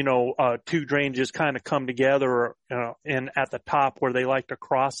 two drainages kind of come together, and at the top where they like to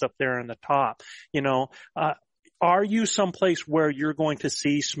cross up there in the top, are you someplace where you're going to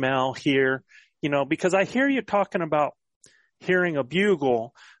see, smell, hear, because I hear you talking about hearing a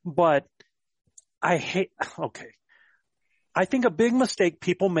bugle, but I think a big mistake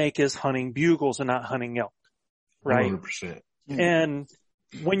people make is hunting bugles and not hunting elk, right? 100%. And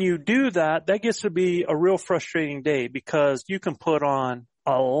when you do that, that gets to be a real frustrating day because you can put on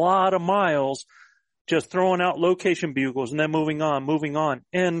a lot of miles just throwing out location bugles and then moving on.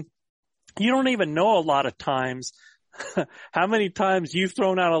 And you don't even know a lot of times how many times you've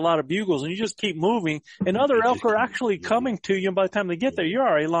thrown out a lot of bugles and you just keep moving and other elk are actually coming to you. And by the time they get there, you're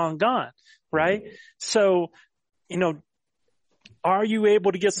already long gone, right? So, are you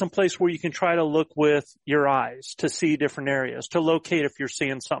able to get someplace where you can try to look with your eyes to see different areas, to locate if you're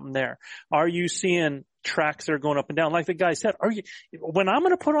seeing something there? Are you seeing tracks that are going up and down? Like the guy said, when I'm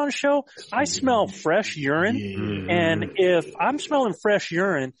going to put on a show, I smell fresh urine. Yeah. And if I'm smelling fresh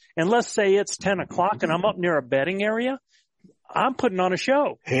urine and let's say it's 10 o'clock and I'm up near a bedding area, I'm putting on a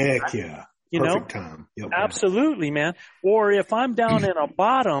show. Heck yeah. Perfect time. Yep. Absolutely, man. Or if I'm down in a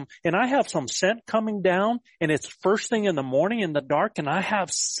bottom and I have some scent coming down and it's first thing in the morning in the dark and I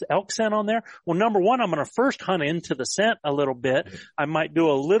have elk scent on there, well, number one, I'm going to first hunt into the scent a little bit. I might do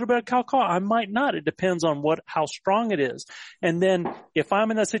a little bit of cow call. I might not. It depends on how strong it is. And then if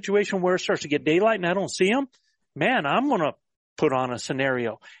I'm in that situation where it starts to get daylight and I don't see them, man, I'm going to put on a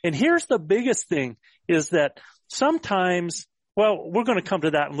scenario. And here's the biggest thing is that sometimes, well, we're going to come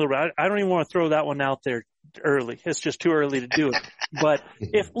to that in a little bit. I don't even want to throw that one out there early. It's just too early to do it. But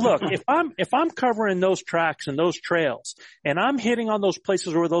if I'm covering those tracks and those trails and I'm hitting on those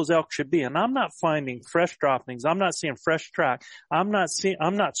places where those elk should be and I'm not finding fresh droppings, I'm not seeing fresh track, I'm not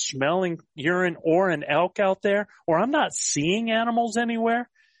smelling urine or an elk out there, or I'm not seeing animals anywhere,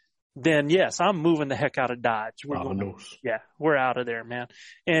 then yes, I'm moving the heck out of Dodge. We're out of there, man.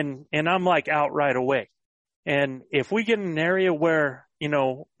 And I'm like out right away. And if we get in an area where,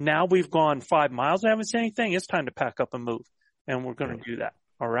 now we've gone 5 miles and haven't seen anything, it's time to pack up and move. And we're going to do that.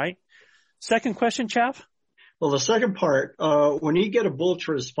 All right. Second question, Chaff? Well, the second part, when you get a bull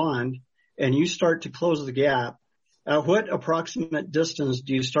to respond and you start to close the gap, at what approximate distance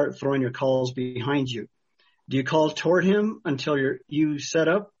do you start throwing your calls behind you? Do you call toward him until you set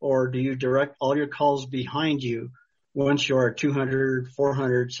up, or do you direct all your calls behind you once you're 200,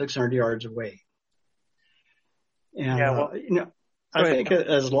 400, 600 yards away? And, I think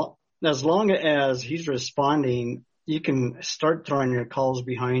as long as he's responding, you can start throwing your calls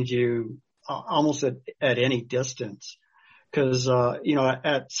behind you almost at any distance. Cause,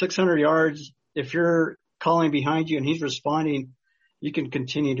 at 600 yards, if you're calling behind you and he's responding, you can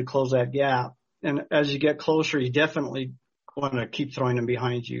continue to close that gap. And as you get closer, you definitely want to keep throwing them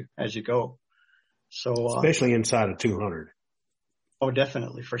behind you as you go. So, especially inside of 200. Oh,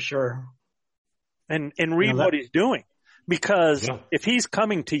 definitely, for sure. And read what he's doing, because if he's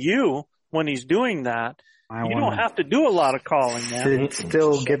coming to you when he's doing that, you don't have to do a lot of calling, man.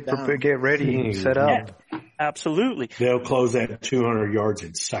 Still get ready, set up. Yeah, absolutely. They'll close that 200 yards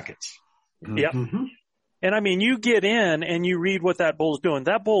in seconds. Yep. Mm-hmm. And I mean, you get in and you read what that bull's doing.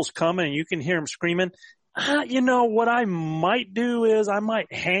 That bull's coming and you can hear him screaming. You know, what I might do is I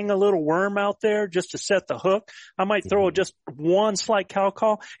might hang a little worm out there just to set the hook. I might throw just one slight cow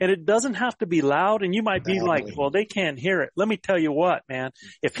call, and it doesn't have to be loud. And you might be like, well, they can't hear it. Let me tell you what, man,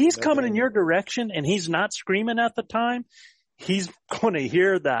 if he's coming in your direction and he's not screaming at the time, he's going to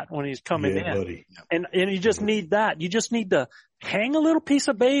hear that when he's coming in. Buddy. And you just need that. You just need to hang a little piece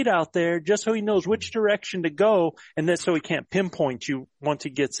of bait out there just so he knows which direction to go, and then so he can't pinpoint you once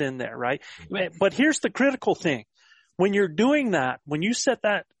he gets in there, right? But here's the critical thing. When you're doing that, when you set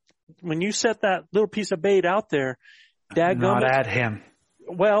that little piece of bait out there, not at him.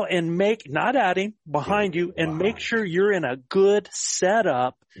 Well, and not at him, behind you, and make sure you're in a good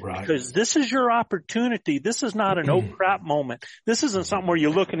setup, because this is your opportunity. This is not an oh crap moment. This isn't something where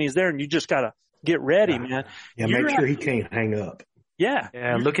you look and he's there and you just gotta get ready, man. Yeah, make sure he can't hang up. Yeah.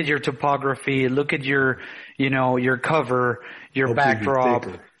 Look at your topography. Look at your cover, your backdrop.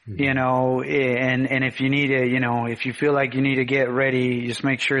 And if you need to, if you feel like you need to get ready, just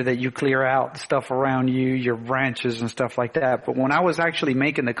make sure that you clear out stuff around you, your branches and stuff like that. But when I was actually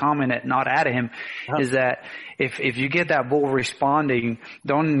making the comment not at him, is that if you get that bull responding,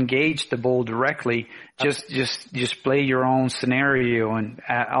 don't engage the bull directly. Just play your own scenario and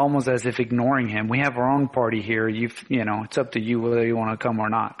almost as if ignoring him. We have our own party here. It's up to you whether you want to come or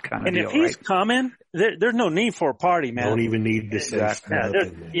not, kind of and deal. And if he's coming, there's no need for a party, man. Don't even need to say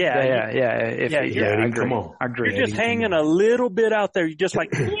nothing. Yeah. Come on. I agree. You're just hanging a little bit out there. You're just like,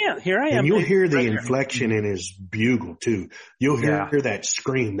 yeah, here I am. And you'll hear the inflection in his bugle too. You'll hear that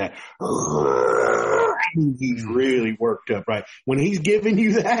scream, that he's really worked up, right? When he's giving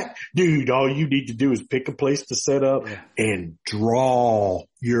you that, dude, all you need to do is pick a place to set up and draw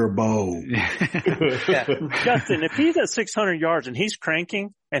your bow. Justin, if he's at 600 yards and he's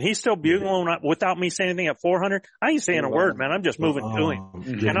cranking and he's still bugling without me saying anything at 400, I ain't saying a word, man. I'm just moving to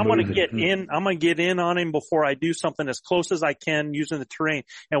him. And I'm going to get in. I'm going to get in on him before I do something as close as I can using the terrain.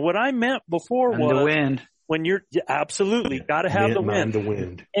 And what I meant before was the wind. When you're absolutely got to have the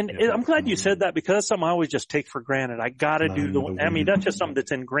wind. And I'm glad you said that, because that's something I always just take for granted. I got to do the wind. I mean, that's just something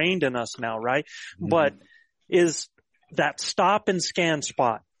that's ingrained in us now, right? But is that stop and scan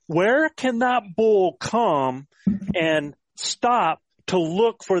spot? Where can that bull come and stop to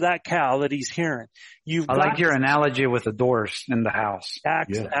look for that cow that he's hearing? I like your analogy with the doors in the house.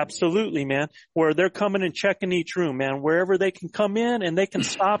 Absolutely, man. Where they're coming and checking each room, man. Wherever they can come in and they can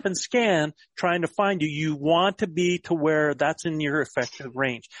stop and scan trying to find you. You want to be to where that's in your effective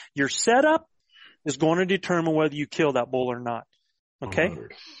range. Your setup is going to determine whether you kill that bull or not. Okay?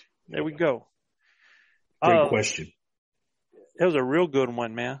 There we go. Great question. That was a real good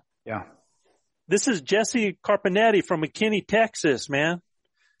one, man. Yeah. This is Jesse Carpinetti from McKinney, Texas, man.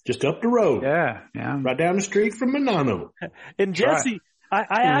 Just up the road. Yeah. Right down the street from Manano. And Jesse, I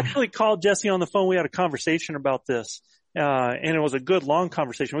actually called Jesse on the phone. We had a conversation about this. And it was a good long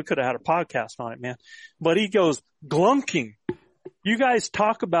conversation. We could have had a podcast on it, man. But he goes, glunking. You guys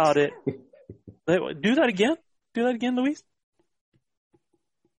talk about it. Do that again? Do that again, Luis?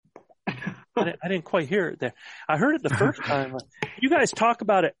 I didn't quite hear it there. I heard it the first time. You guys talk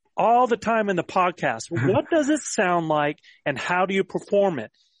about it all the time in the podcast. What does it sound like, and how do you perform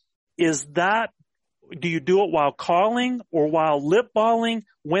it? Do you do it while calling or while lip balling?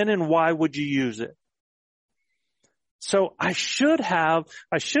 When and why would you use it? So I should have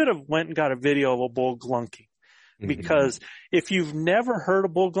went and got a video of a bull glunking, because if you've never heard a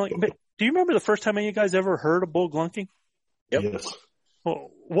bull glunking, do you remember the first time any of you guys ever heard a bull glunking? Yep. Yes.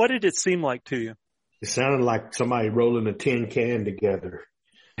 Well, what did it seem like to you? It sounded like somebody rolling a tin can together.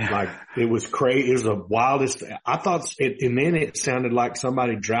 Like, it was crazy. It was the wildest. I thought and then it sounded like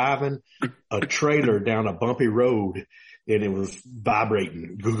somebody driving a trailer down a bumpy road, and it was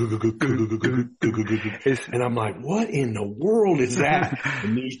vibrating. And I'm like, what in the world is that?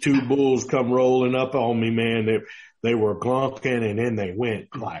 And these two bulls come rolling up on me, man. They were glunking, and then they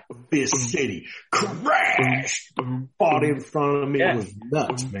went like Fist City. Crash! Fought in front of me. It was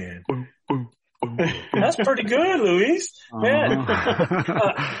nuts, man. That's pretty good, Luis. Man.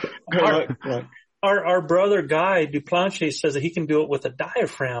 Our brother Guy Duplanche says that he can do it with a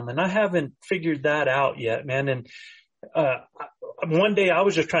diaphragm, and I haven't figured that out yet, man. And one day I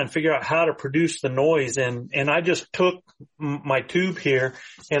was just trying to figure out how to produce the noise, and I just took my tube here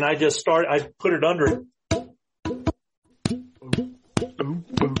and I put it under it.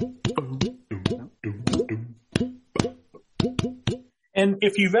 And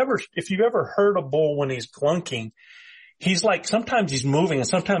if you've ever heard a bull when he's glunking, he's like, sometimes he's moving and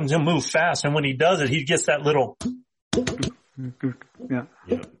sometimes he'll move fast. And when he does it, he gets that little,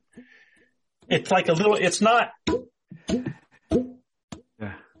 it's like a little, it's not,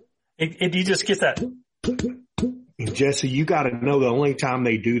 you just get that, And Jesse, you got to know the only time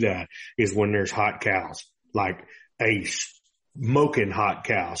they do that is when there's hot cows, like a smoking hot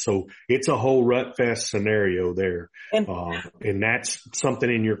cow. So it's a whole rut fest scenario there. And that's something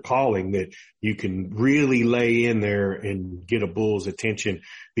in your calling that you can really lay in there and get a bull's attention,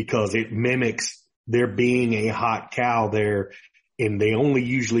 because it mimics there being a hot cow there. And they only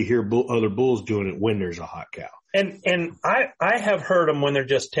usually hear other bulls doing it when there's a hot cow. And I have heard them when they're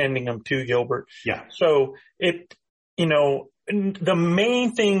just tending them too, Gilbert. Yeah. So the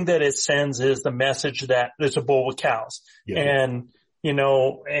main thing that it sends is the message that there's a bull with cows. Yeah.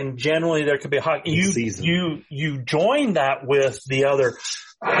 And generally there could be a hot, you join that with the other.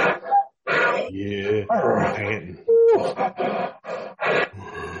 Yeah.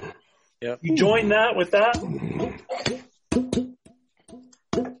 Yep. You join that with that.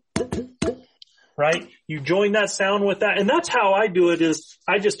 Right? You join that sound with that. And that's how I do it, is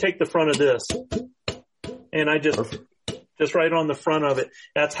I just take the front of this and I just right on the front of it.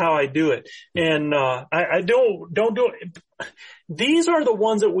 That's how I do it. And, I don't do it. These are the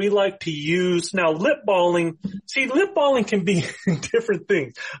ones that we like to use. Now, lip balling can be different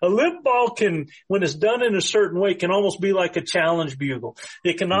things. A lip ball can, when it's done in a certain way, can almost be like a challenge bugle.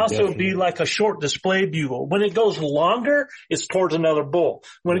 It can also be like a short display bugle. When it goes longer, it's towards another bull.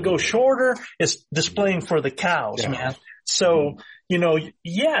 When it goes shorter, it's displaying for the cows, man. So, you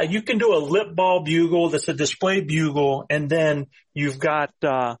can do a lip ball bugle that's a display bugle, and then you've got,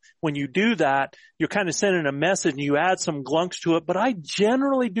 when you do that, you're kind of sending a message and you add some glunks to it. But I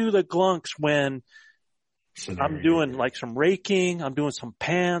generally do the glunks when I'm doing like some raking, I'm doing some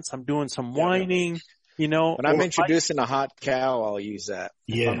pants, I'm doing some whining, When I'm introducing a hot cow, I'll use that.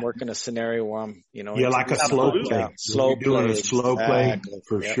 If I'm working a scenario where I'm, like a slow play. Slow play. Doing a slow play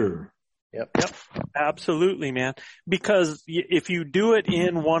for sure. Yep. Absolutely, man. Because if you do it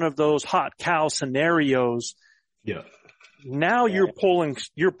in one of those hot cow scenarios, now you're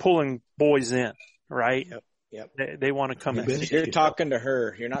pulling boys in, right? Yep. They want to come in. You're talking to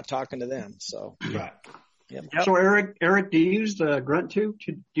her. You're not talking to them. So. Right. Yep. So Eric, do you use the grunt tube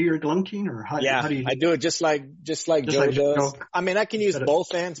to do your glunking, or how do you? I do it just like Joe does. I mean, I can use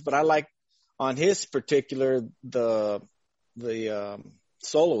both ends, but I like on his particular, the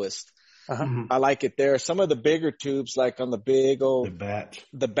soloist. I like it there. Some of the bigger tubes, like on the big old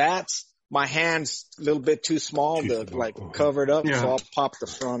the bats, my hand's a little bit too small to cover it up, so I'll pop the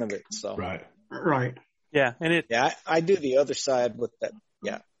front of it. So right. Yeah, and I do the other side with that.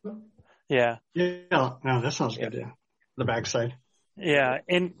 Yeah. No, that sounds good. Yeah, the backside. Yeah,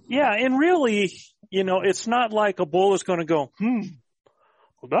 and really, it's not like a bull is going to go,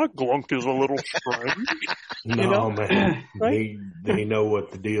 well, that glunk is a little strange. No, man. Right? They know what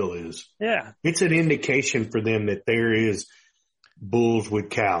the deal is. Yeah. It's an indication for them that there is bulls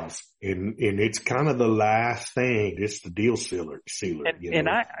with cows. And it's kind of the last thing. It's the deal sealer.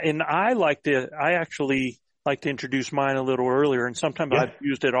 I actually like to introduce mine a little earlier, and sometimes I've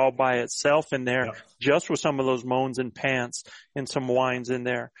used it all by itself in there, just with some of those moans and pants and some whines in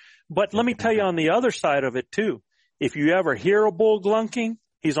there. But let me tell you on the other side of it too. If you ever hear a bull glunking,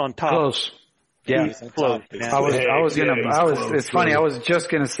 he's on top. Close. Yeah. He's close. It's funny. I was just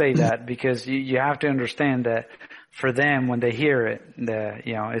going to say that, because you have to understand that for them, when they hear it,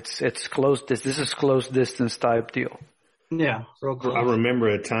 it's close. This is close distance type deal. Yeah. Real close. I remember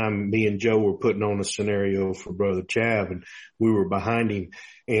a time me and Joe were putting on a scenario for Brother Chav, and we were behind him,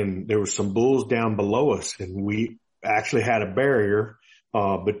 and there were some bulls down below us, and we actually had a barrier,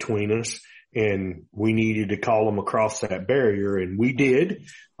 between us. And we needed to call them across that barrier, and we did.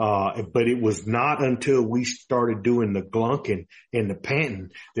 But it was not until we started doing the glunking and the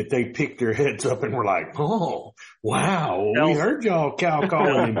panting that they picked their heads up and were like, oh, wow, we heard y'all cow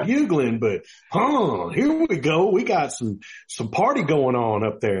calling and bugling, but here we go. We got some party going on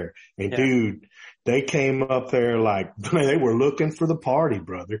up there. And dude, they came up there like they were looking for the party,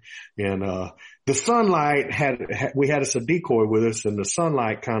 brother. And, the sunlight we had us a decoy with us, and the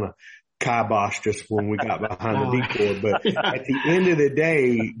sunlight kind of kiboshed us when we got behind the decoy. But at the end of the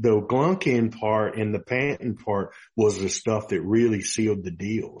day, the glunking part and the panting part was the stuff that really sealed the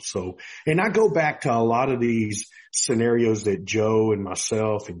deal. So, and I go back to a lot of these scenarios that Joe and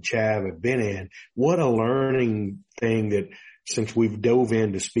myself and Chav have been in. What a learning thing that since we've dove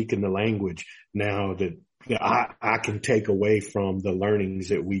into speaking the language now that I can take away from the learnings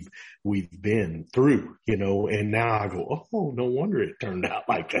that we've been through, and now I go, oh, no wonder it turned out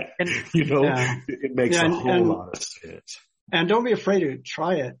like that. It makes a whole lot of sense. And don't be afraid to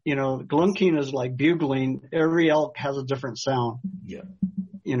try it. Glunking is like bugling. Every elk has a different sound. Yeah.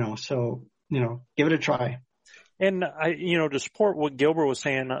 So, give it a try. And to support what Gilbert was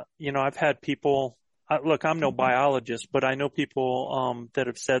saying, I've had people, look, I'm no biologist, but I know people that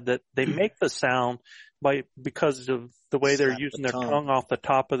have said that they make the sound because of the way they're using their tongue off the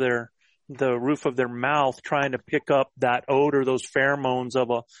top of the roof of their mouth, trying to pick up that odor, those pheromones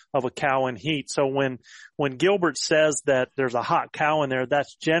of a cow in heat. So when Gilbert says that there's a hot cow in there,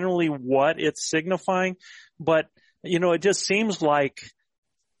 that's generally what it's signifying. But, it just seems like,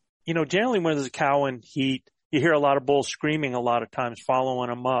 generally when there's a cow in heat, you hear a lot of bulls screaming a lot of times, following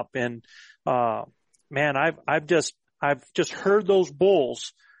them up. And, man, I've just heard those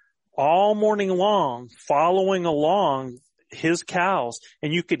bulls all morning long following along his cows,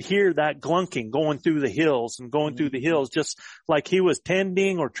 and you could hear that glunking going through the hills, just like he was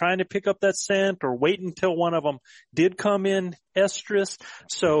tending or trying to pick up that scent or waiting until one of them did come in estrus.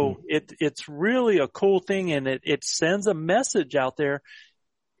 So it's really a cool thing, and it sends a message out there.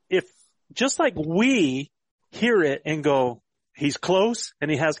 If just like we hear it and go, he's close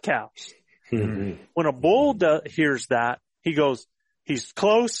and he has cows. When a bull hears that, he goes, he's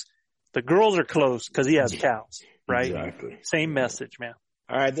close. The girls are close because he has cows. Right? Exactly. Same message, man.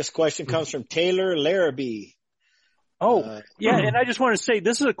 All right. This question comes from Taylor Larrabee. Yeah. And I just want to say,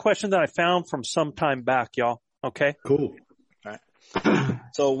 this is a question that I found from some time back, y'all. Okay. Cool. All right.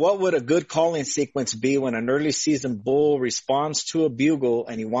 So what would a good calling sequence be when an early season bull responds to a bugle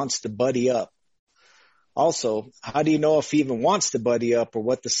and he wants to buddy up? Also, how do you know if he even wants to buddy up or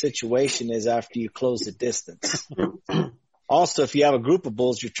what the situation is after you close the distance? Also, if you have a group of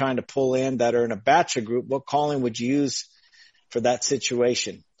bulls you're trying to pull in that are in a batcher group, what calling would you use for that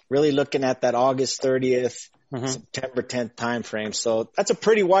situation? Really looking at that August 30th, September 10th time frame. So that's a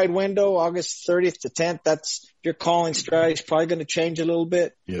pretty wide window, August 30th to 10th. That's your calling strategy is probably going to change a little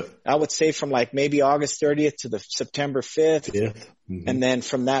bit. Yeah. I would say from like maybe August 30th to the September 5th. Yeah. And then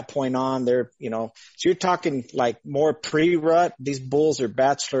from that point on, so you're talking like more pre-rut. These bulls are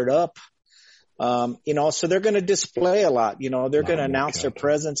bachelored up. So they're going to display a lot, they're going to announce their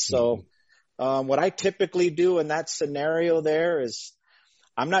presence. So, what I typically do in that scenario there is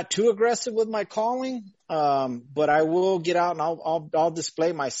I'm not too aggressive with my calling. But I will get out and I'll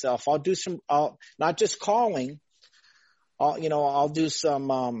display myself. I'll do not just calling. I'll do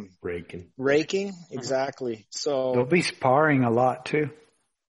some, raking. Exactly. So they'll be sparring a lot too.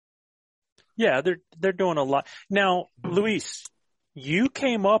 Yeah. They're doing a lot. Now, Luis, you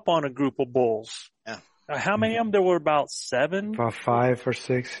came up on a group of bulls. Yeah. How many of them? There were about 7? About 5 or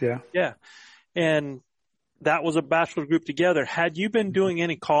 6, yeah. Yeah. And that was a bachelor group together. Had you been doing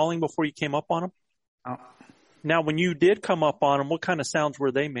any calling before you came up on them? No. Now, when you did come up on them, what kind of sounds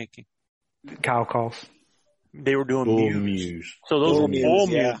were they making? Cow calls. They were doing bull mews. So those were bull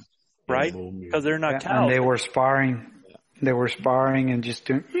mews, right? Because they're not cows. And they were sparring. They were sparring and just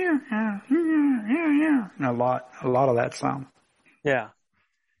doing and a lot of that sound. Yeah.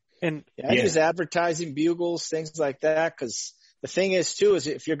 And I use advertising bugles, things like that, because the thing is too, is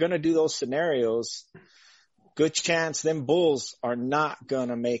if you're going to do those scenarios, good chance them bulls are not going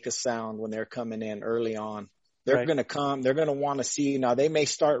to make a sound when they're coming in early on. They're going to come, they're going to want to see, now they may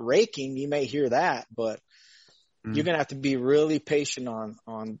start raking, you may hear that, but you're going to have to be really patient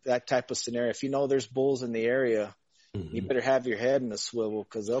on that type of scenario. If you know there's bulls in the area, you better have your head in a swivel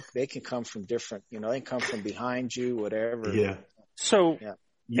because they can come from different, they can come from behind you, whatever. Yeah. So,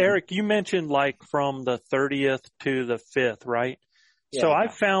 Eric, you mentioned like from the 30th to the 5th, right? Yeah. So I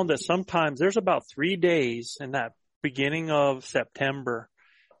found that sometimes there's about 3 days in that beginning of September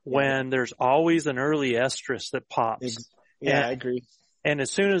when there's always an early estrus that pops. Yeah, I agree. And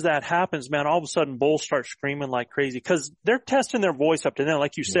as soon as that happens, man, all of a sudden bulls start screaming like crazy because they're testing their voice up to them.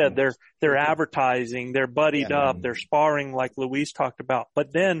 Like you said, they're advertising, they're buddied up, they're sparring like Luis talked about.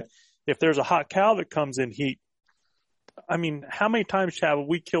 But then if there's a hot cow that comes in heat, I mean, how many times have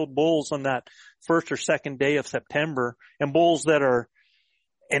we killed bulls on that first or second day of September and bulls that are,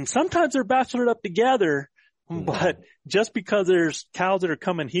 and sometimes they're bachelored up together, but just because there's cows that are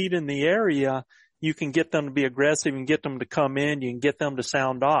coming heat in the area, you can get them to be aggressive and get them to come in. You can get them to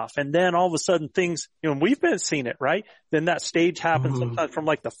sound off. And then all of a sudden things, we've been seeing it, right? Then that stage happens sometimes from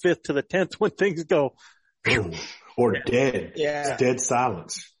like the 5th to the 10th when things go. Or dead. Yeah. It's dead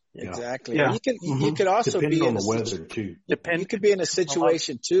silence. Exactly. Yeah. You could also be on the weather too. You could be in a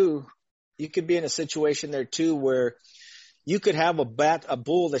situation too. You could be in a situation there too where you could have a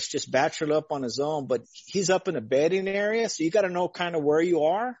bull that's just bachelored up on his own, but he's up in a bedding area. So you got to know kind of where you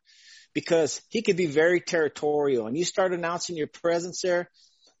are because he could be very territorial and you start announcing your presence there.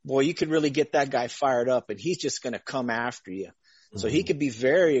 Boy, you could really get that guy fired up and he's just going to come after you. So he could be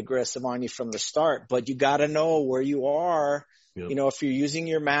very aggressive on you from the start, but you got to know where you are. Yep. If you're using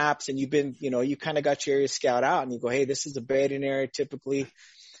your maps and you've been, you kind of got your area scout out and you go, hey, this is a bedding area typically.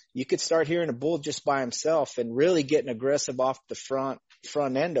 you could start hearing a bull just by himself and really getting aggressive off the front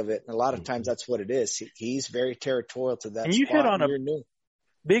end of it. And a lot of times that's what it is. He's very territorial to that. And you hit on a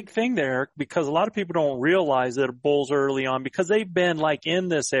big thing there, Eric, because a lot of people don't realize that bulls early on, because they've been like in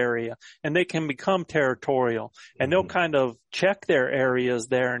this area and they can become territorial, and they'll kind of check their areas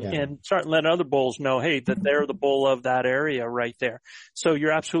there and start letting other bulls know, hey, that they're the bull of that area right there. So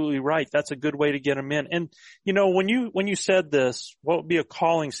you're absolutely right. That's a good way to get them in. And you know, when you said this, what would be a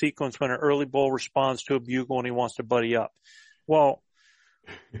calling sequence when an early bull responds to a bugle and he wants to buddy up? Well,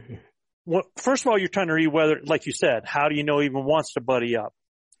 first of all, you're trying to read whether, like you said, how do you know he even wants to buddy up?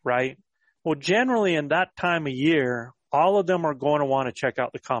 Right? Well, generally in that time of year, all of them are going to want to check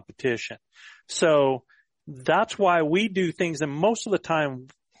out the competition. So that's why we do things. And most of the time,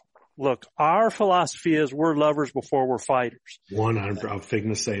 look, our philosophy is we're lovers before we're fighters. I'm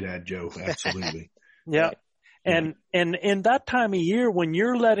thinking to say that, Joe. Absolutely. Yeah. And in that time of year, when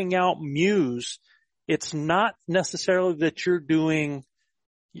you're letting out mews, it's not necessarily that you're doing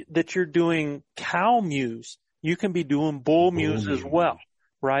cow mews. You can be doing bull mews as well.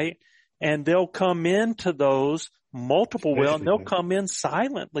 Right? And they'll come into those multiple will, and they'll come in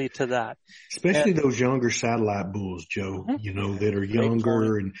silently to that. Especially those younger satellite bulls, Joe, you know, that are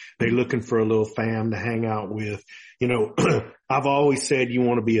younger and they're looking for a little fam to hang out with. You know, I've always said you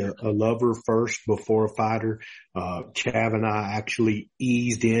want to be a lover first before a fighter. Chav and I actually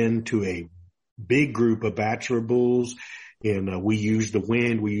eased into a big group of bachelor bulls. And we used the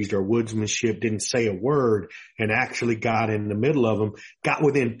wind, we used our woodsmanship, didn't say a word, and actually got in the middle of them, got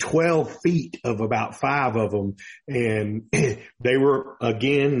within 12 feet of about 5 of them. And they were,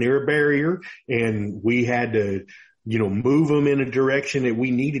 again, near a barrier, and we had to, you know, move them in a direction that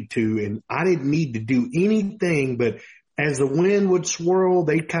we needed to. And I didn't need to do anything, but as the wind would swirl,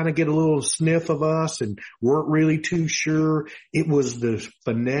 they'd kind of get a little sniff of us and weren't really too sure. It was the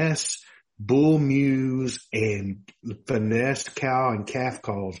finesse bull mews and finesse cow and calf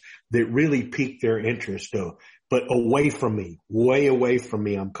calls that really piqued their interest though. But away from me, way away from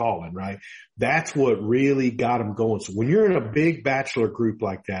me, I'm calling, right? That's what really got them going. So when you're in a big bachelor group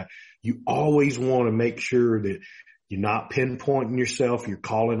like that, you always want to make sure that you're not pinpointing yourself, you're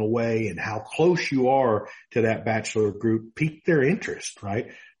calling away, and how close you are to that bachelor group pique their interest,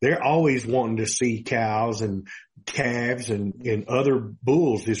 right? They're always wanting to see cows and calves and other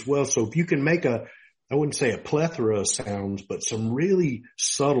bulls as well. So if you can make I wouldn't say a plethora of sounds, but some really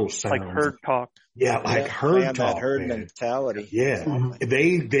subtle sounds. Like herd talk. Yeah, like herd talk. That herd mentality. Yeah.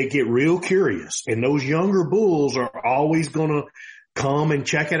 They get real curious, and those younger bulls are always going to come and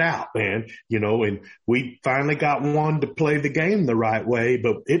check it out, man. You know, and we finally got one to play the game the right way,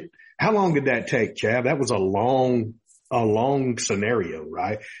 but how long did that take, Chav? That was a long scenario,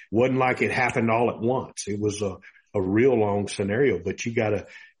 right? Wasn't like it happened all at once. It was a real long scenario, but you kind of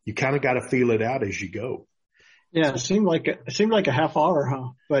gotta feel it out as you go. Yeah, it seemed like a half hour,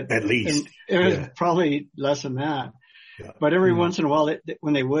 huh? But at least it was probably less than that. Yeah. But every once in a while,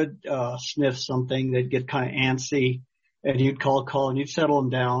 when they would sniff something, they'd get kind of antsy, and you'd call, and you'd settle them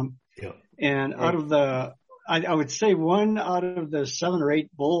down. Yeah. And out of I would say 1 out of the 7 or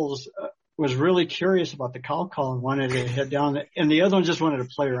 8 bulls was really curious about the cow call and wanted to head down, and the other one just wanted to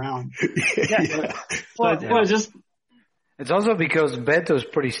play around. It's also because Beto's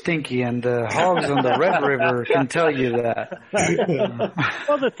pretty stinky, and the hogs on the Red River can tell you that.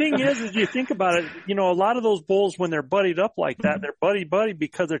 Well, the thing is you think about it, you know, a lot of those bulls, when they're buddied up like that, they're buddy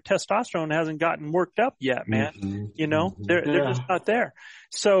because their testosterone hasn't gotten worked up yet, man. You know, they're just not there.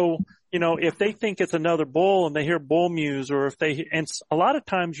 So, you know, if they think it's another bull and they hear bull mews, or and a lot of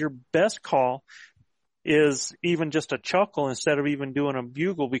times your best call is even just a chuckle instead of even doing a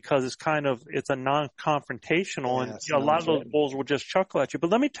bugle, because it's a non-confrontational, and a lot of those bulls will just chuckle at you.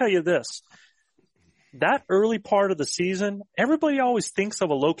 But let me tell you this, that early part of the season, everybody always thinks of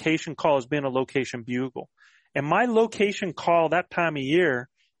a location call as being a location bugle. And my location call that time of year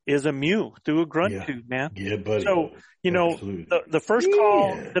is a mew through a grunt tube, man. Yeah, buddy. So, you know, the first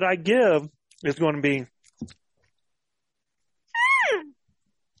call that I give is going to be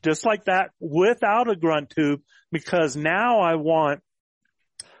just like that without a grunt tube, because now I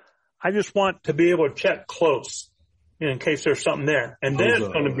just want to be able to check close in case there's something there. And then it's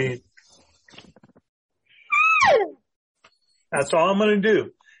going to be, that's all I'm going to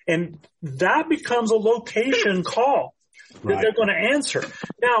do. And that becomes a location call that they're going to answer.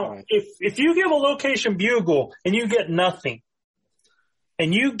 Now, if you give a location bugle and you get nothing,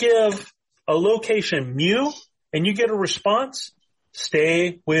 and you give a location mew and you get a response,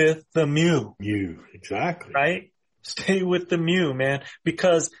 stay with the mew. Exactly. Right? Stay with the Mew, man,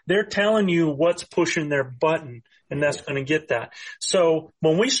 because they're telling you what's pushing their button, and that's going to get that. So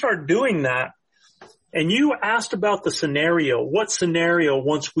when we start doing that, and you asked about the scenario, what scenario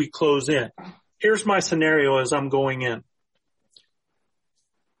once we close in? Here's my scenario as I'm going in.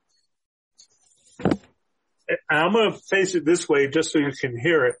 I'm going to face it this way just so you can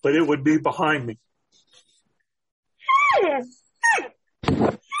hear it, but it would be behind me.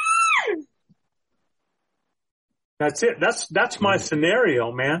 That's it. That's my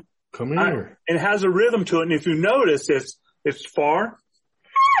scenario, man. Come here. It has a rhythm to it. And if you notice, it's far.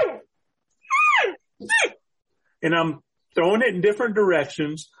 And I'm throwing it in different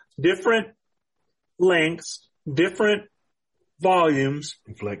directions, different lengths, different volumes.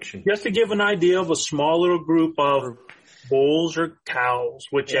 Inflection. Just to give an idea of a small little group of bulls or cows,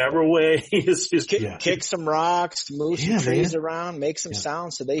 whichever way is kick some rocks, move some trees around, make some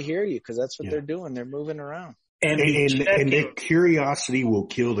sound so they hear you, because that's what they're doing. They're moving around. And their curiosity will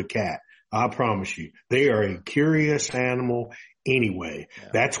kill the cat. I promise you. They are a curious animal anyway. Yeah.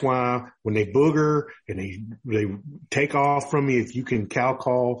 That's why when they booger and they take off from you, if you can cow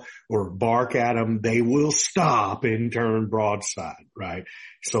call or bark at them, they will stop and turn broadside, right?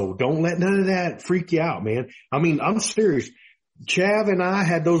 So don't let none of that freak you out, man. I mean, I'm serious. Chav and I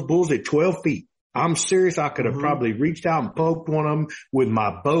had those bulls at 12 feet. I'm serious. I could have probably reached out and poked one of them with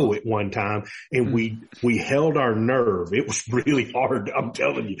my bow at one time, and we held our nerve. It was really hard, I'm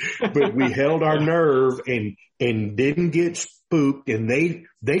telling you, but we held our nerve and didn't get spooked. And they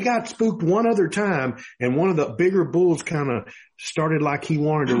got spooked one other time, and one of the bigger bulls kind of started like he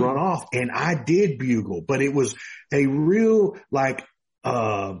wanted to run off, and I did bugle, but it was a real kind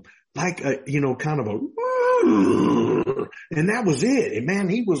of a, and that was it. And man,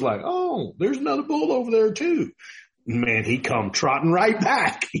 he was like, oh, there's another bull over there too. Man, he come trotting right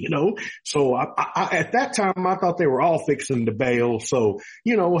back, So I at that time, I thought they were all fixing to bail. So,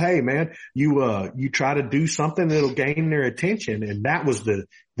 hey man, you try to do something that'll gain their attention. And that was the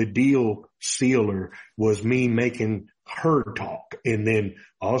deal sealer, was me making her talk. And then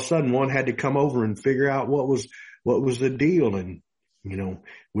all of a sudden one had to come over and figure out what was the deal. And,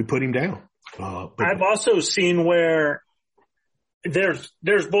 we put him down. I've also seen where there's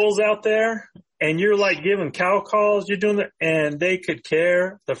bulls out there and you're like giving cow calls, you're doing that, and they could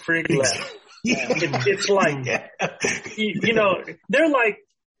care the freak less. It's like, they're like,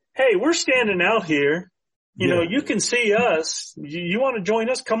 hey, we're standing out here. You can see us. You want to join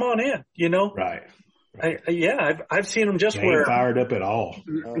us? Come on in, Right. I've seen them just they ain't fired up at all.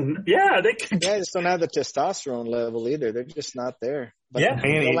 Yeah, they can. Yeah, just don't have the testosterone level either. They're just not there. But yeah,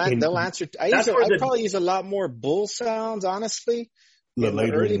 they'll answer. I probably use a lot more bull sounds, honestly,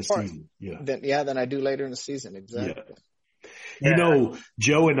 later in the season. Than I do later in the season. Exactly. Yeah.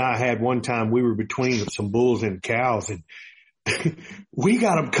 Joe and I had one time, we were between some bulls and cows, and we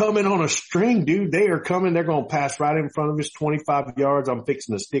got them coming on a string, dude. They are coming. They're going to pass right in front of us, 25 yards. I'm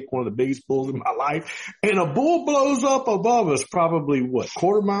fixing to stick one of the biggest bulls in my life. And a bull blows up above us, probably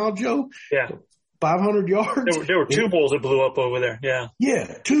quarter mile, Joe? Yeah. 500 yards. There were two bulls that blew up over there. Yeah.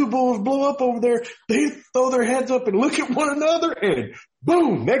 Yeah. Two bulls blow up over there. They throw their heads up and look at one another, and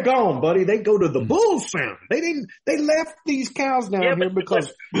boom, they're gone, buddy. They go to the bull sound. They left these cows down here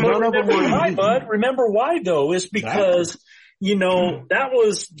because none of them were. Why, bud? Remember why though? It's because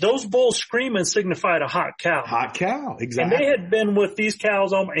those bulls screaming signified a hot cow. Hot cow, exactly. And they had been with these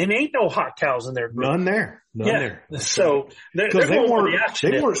cows and ain't no hot cows in their group. None there. So they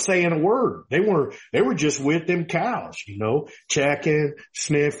weren't saying a word. They were just with them cows, checking,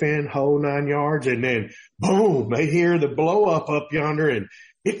 sniffing, whole 9 yards, and then boom, they hear the blow up yonder, and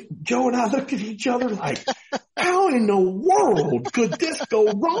Joe and I looked at each other like, how in the world could this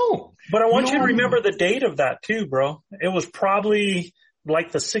go wrong? But I want you to remember the date of that too, bro. It was probably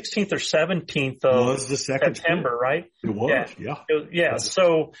like the 16th or 17th of September, right? It was, yeah.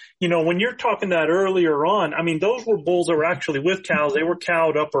 So, when you're talking that earlier on, I mean, those were bulls that were actually with cows. They were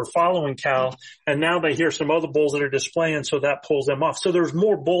cowed up or following cows, and now they hear some other bulls that are displaying, so that pulls them off. So there's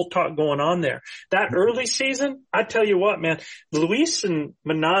more bull talk going on there. That early season, I tell you what, man, Luis and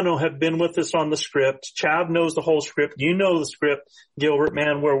Manano have been with us on the script. Chav knows the whole script. You know the script, Gilbert,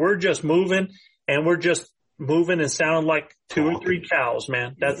 man, where we're just moving and we're just moving and sound like 2 or 3 cows,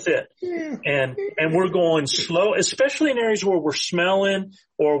 man. That's it. And we're going slow, especially in areas where we're smelling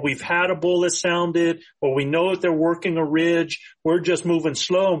or we've had a bull that sounded or we know that they're working a ridge. We're just moving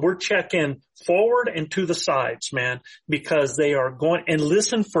slow and we're checking forward and to the sides, man, because they are going, and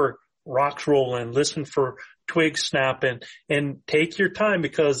listen for rocks rolling, listen for twigs snapping, and take your time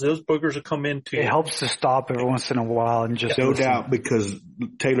because those boogers will come into you. It helps to stop every once in a while and just no doubt, because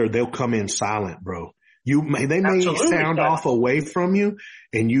Taylor, they'll come in silent, bro. They may sound off away from you,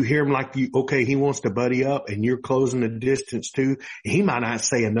 and you hear him like he wants to buddy up, and you're closing the distance too. He might not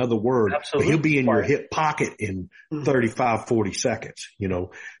say another word, but he'll be in your hip pocket in 35, 40 seconds,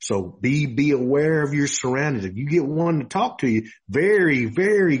 So be aware of your surroundings. If you get one to talk to you, very,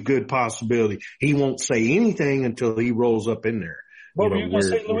 very good possibility he won't say anything until he rolls up in there. What were you going to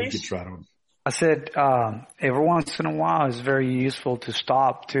say, Luis? Right on. I said, every once in a while it's very useful to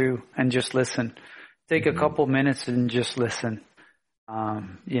stop too and just listen. Take a couple minutes and just listen.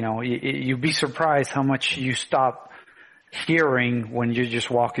 You'd be surprised how much you stop hearing when you're just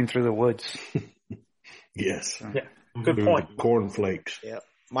walking through the woods. Yes. Yeah. Good point. Cornflakes. Yeah.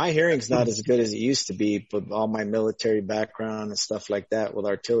 My hearing's not as good as it used to be with all my military background and stuff like that with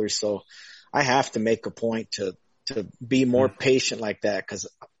artillery. So I have to make a point to be more patient like that because,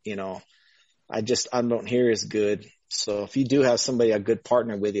 I don't hear as good. So if you do have a good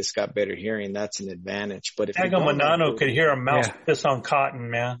partner with you, it's got better hearing, that's an advantage. But if Dago Manano could hear a mouse piss on cotton,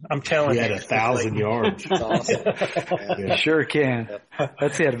 man. I'm telling you. He had 1,000 yards. That's awesome. You sure can.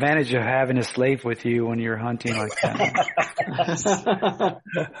 That's the advantage of having a slave with you when you're hunting like that.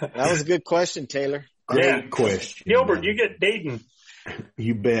 That was a good question, Taylor. Great question. Gilbert, you get Dayton.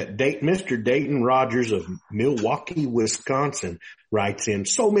 You bet. Mr. Dayton Rogers of Milwaukee, Wisconsin writes in,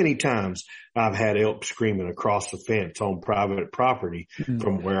 so many times I've had elk screaming across the fence on private property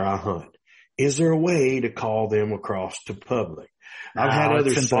from where I hunt. Is there a way to call them across to public? I've had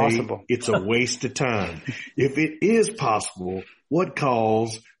others say it's a waste of time. If it is possible, what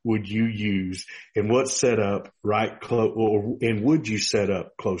calls would you use and what setup and would you set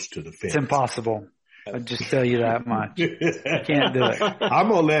up close to the fence? It's impossible. I'll just tell you that much. You can't do it. I'm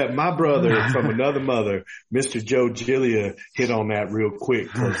going to let my brother from another mother, Mr. Joe Gillia, hit on that real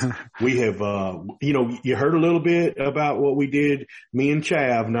quick because we have, you heard a little bit about what we did, me and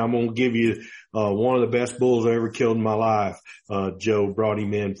Chav, and I'm going to give you one of the best bulls I ever killed in my life. Joe brought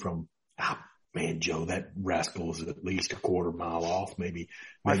him in from, Joe, that rascal was at least a quarter mile off, maybe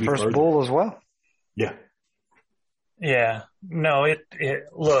my first further. bull as well. Yeah. Yeah. No,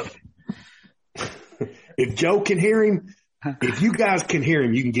 look. If Joe can hear him, if you guys can hear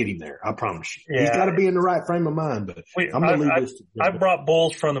him, you can get him there. I promise you. Yeah. He's got to be in the right frame of mind. But I'm going to leave this. I brought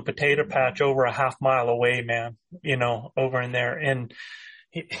bulls from the potato patch over a half mile away, man. Over in there. And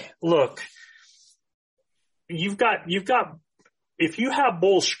look, you've got. If you have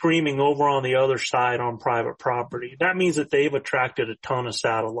bulls screaming over on the other side on private property, that means that they've attracted a ton of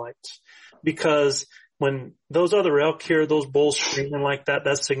satellites because when those other elk hear those bulls screaming like that,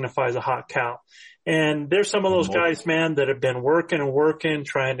 that signifies a hot cow. And there's some of those guys, man, that have been working,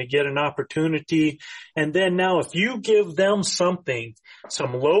 trying to get an opportunity. And then now if you give them something,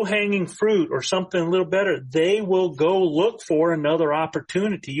 some low-hanging fruit or something a little better, they will go look for another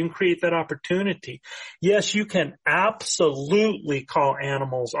opportunity. You can create that opportunity. Yes, you can absolutely call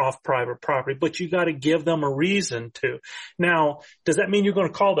animals off private property, but you got to give them a reason to. Now, does that mean you're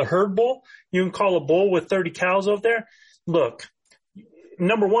going to call the herd bull? You can call a bull with 30 cows over there? Look.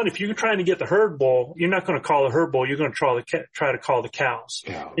 Number one, if you're trying to get the herd bull, you're not going to call the herd bull. You're going to try to call the cows.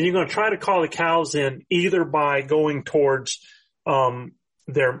 And you're going to try to call the cows in either by going towards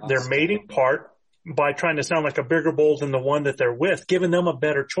their mating part, by trying to sound like a bigger bull than the one that they're with, giving them a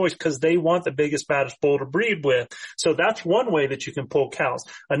better choice because they want the biggest, baddest bull to breed with. So that's one way that you can pull cows.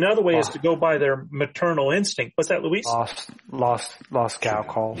 Another way is to go by their maternal instinct. What's that, Luis? Lost cow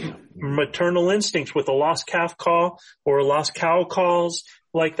calls. Maternal instincts with a lost calf call or lost cow calls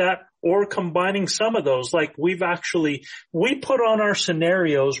like that, or combining some of those. Like we put on our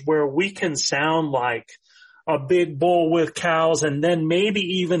scenarios where we can sound like a big bull with cows and then maybe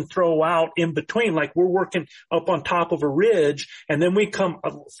even throw out in between, like we're working up on top of a ridge and then we come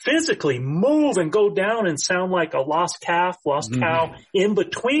physically move and go down and sound like a lost calf, lost cow in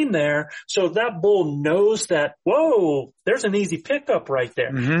between there. So that bull knows that, whoa, there's an easy pickup right there.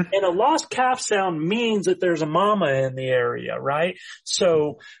 And a lost calf sound means that there's a mama in the area, right?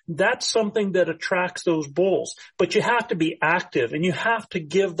 So that's something that attracts those bulls, but you have to be active and you have to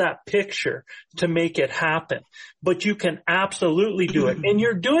give that picture to make it happen. But you can absolutely do it. And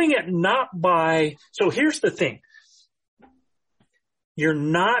you're doing it not by, so here's the thing. You're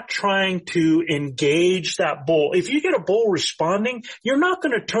not trying to engage that bull. If you get a bull responding, you're not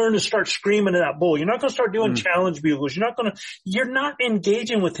going to turn and start screaming at that bull. You're not going to start doing challenge bugles. You're not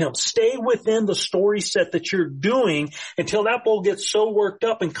engaging with him. Stay within the story set that you're doing until that bull gets so worked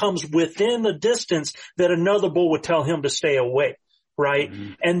up and comes within the distance that another bull would tell him to stay away. right?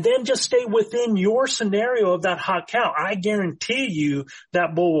 Mm-hmm. And then just stay within your scenario of that hot cow. I guarantee you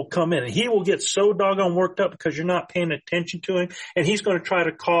that bull will come in and he will get so doggone worked up because you're not paying attention to him, and he's going to try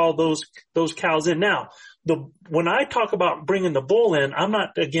to call those cows in. Now, when I talk about bringing the bull in, I'm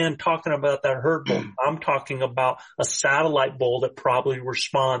not again talking about that herd bull. I'm talking about a satellite bull that probably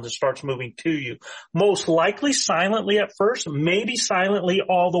responds and starts moving to you. Most likely silently at first, maybe silently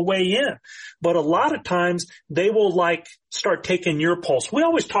all the way in. But a lot of times they will start taking your pulse. We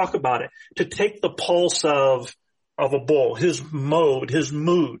always talk about it, to take the pulse of a bull, his mode, his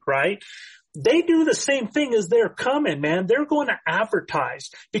mood, right? They do the same thing as they're coming, man. They're going to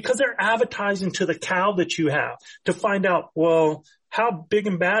advertise because they're advertising to the cow that you have to find out, well, how big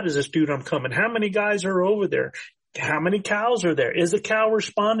and bad is this dude I'm coming? How many guys are over there? How many cows are there? Is the cow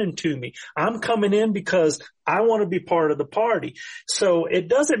responding to me? I'm coming in because I want to be part of the party. So it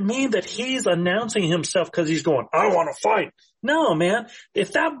doesn't mean that he's announcing himself because he's going, I want to fight. No, man.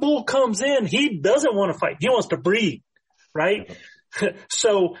 If that bull comes in, he doesn't want to fight. He wants to breed, right?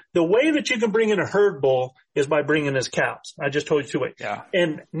 So the way that you can bring in a herd bull is by bringing his cows. I just told you 2 ways. Yeah.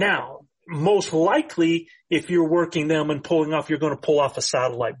 And now, most likely, if you're working them and pulling off, you're going to pull off a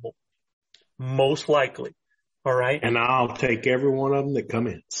satellite bull. Most likely. All right. And I'll take every one of them that come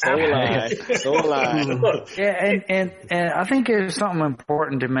in. So will I. Yeah. And I think there's something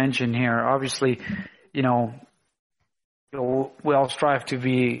important to mention here. Obviously, we all strive to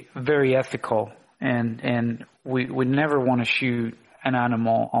be very ethical, and we never want to shoot an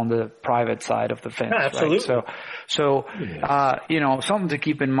animal on the private side of the fence. Yeah, absolutely. Right? So, something to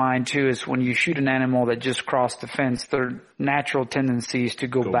keep in mind too is when you shoot an animal that just crossed the fence, their natural tendency is to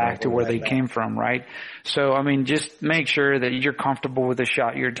go back to where they came from, right? So, just make sure that you're comfortable with the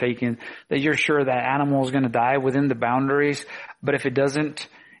shot you're taking, that you're sure that animal is going to die within the boundaries. But if it doesn't,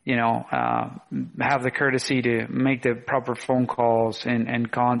 have the courtesy to make the proper phone calls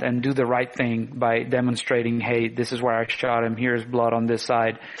and do the right thing by demonstrating, hey, this is where I shot him. Here's blood on this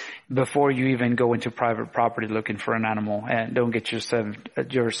side, before you even go into private property looking for an animal, and don't get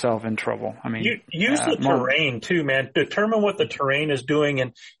yourself in trouble. Use the terrain too, man. Determine what the terrain is doing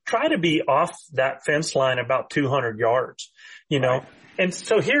and try to be off that fence line about 200 yards, Right. And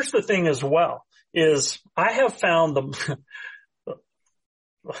so here's the thing as well, is I have found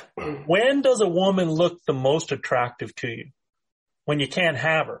when does a woman look the most attractive to you? When you can't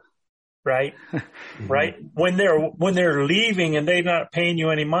have her, right? Right? When they're leaving and they're not paying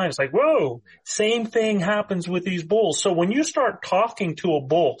you any mind, it's like, whoa, same thing happens with these bulls. So when you start talking to a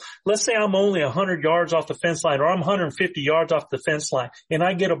bull, let's say I'm only 100 yards off the fence line, or I'm 150 yards off the fence line, and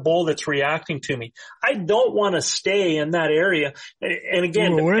I get a bull that's reacting to me. I don't want to stay in that area. And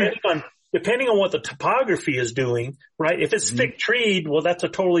again, depending on what the topography is doing, right? If it's thick treed, well, that's a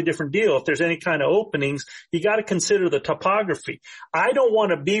totally different deal. If there's any kind of openings, you got to consider the topography. I don't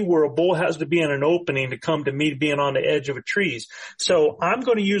want to be where a bull has to be in an opening to come to me being on the edge of a trees. So I'm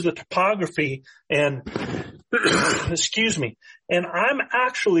going to use the topography and, excuse me, and I'm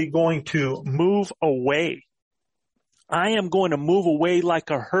actually going to move away. I am going to move away like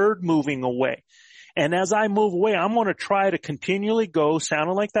a herd moving away. And as I move away, I'm going to try to continually go,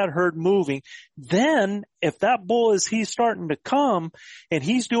 sounding like that herd moving. Then if that bull he's starting to come and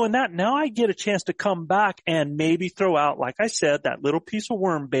he's doing that, now I get a chance to come back and maybe throw out, like I said, that little piece of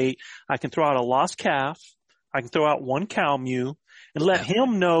worm bait. I can throw out a lost calf. I can throw out one cow mew and let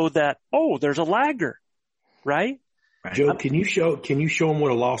him know that, oh, there's a lagger, right? Joe, can you show him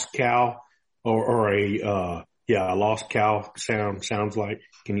what a lost cow or a lost cow sounds like?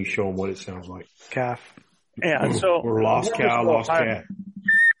 Can you show them what it sounds like? Calf. Yeah. So or lost cow, lost cat.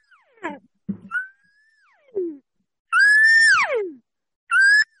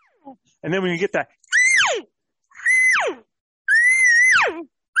 And then when you get that,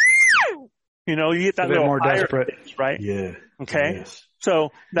 you get that little more desperate, pitch, right? Yeah. Okay. Yes.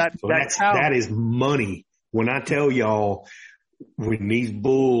 So that is money. When I tell y'all, when these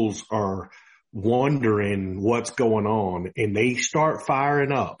bulls are wondering what's going on and they start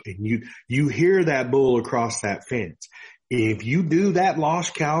firing up and you hear that bull across that fence, if you do that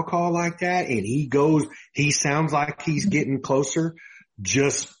lost cow call like that and he sounds like he's getting closer,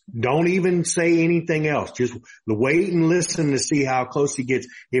 just don't even say anything else. Just wait and listen to see how close he gets.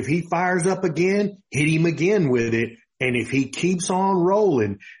 If he fires up again, hit him again with it. And if he keeps on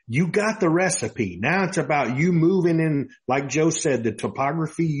rolling, you got the recipe. Now it's about you moving in, like Joe said, the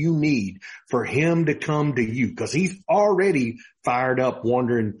topography you need for him to come to you, because he's already fired up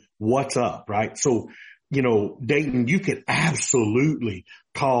wondering what's up, right? So, Dayton, you can absolutely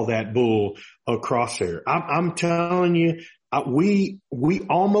call that bull across there. I'm telling you, we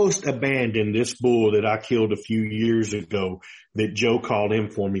almost abandoned this bull that I killed a few years ago that Joe called in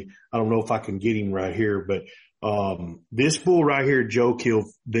for me. I don't know if I can get him right here, but this bull right here, Joe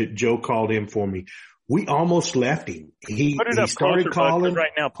called in for me. We almost left him. He started calling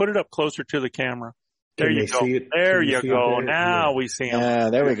right now. Put it up closer to the camera. There you go. See it? There you go. Now we see him. Yeah,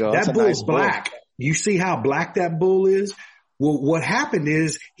 there we go. That bull's black. You see how black that bull is? Well, what happened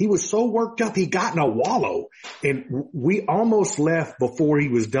is he was so worked up, he got in a wallow, and we almost left before he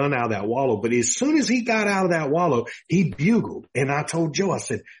was done out of that wallow. But as soon as he got out of that wallow, he bugled. And I told Joe, I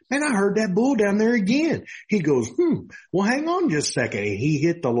said, man, I heard that bull down there again. He goes, well, hang on just a second. And he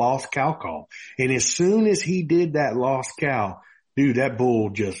hit the lost cow call. And as soon as he did that lost cow, dude, that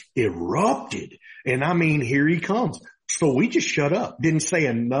bull just erupted. And I mean, here he comes. So we just shut up, didn't say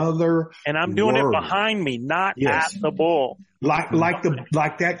another And I'm doing word. it behind me, not at the bull. Like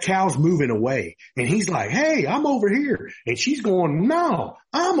that cow's moving away. And he's like, hey, I'm over here. And she's going, no,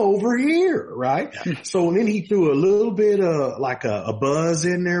 I'm over here. Right. So then he threw a little bit of like a buzz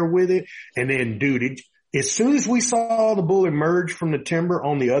in there with it. And then, dude, as soon as we saw the bull emerge from the timber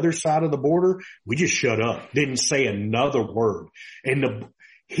on the other side of the border, we just shut up, didn't say another word. And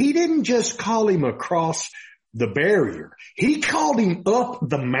he didn't just call him across the barrier. He called him up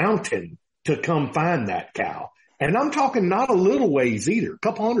the mountain to come find that cow. And I'm talking not a little ways either, a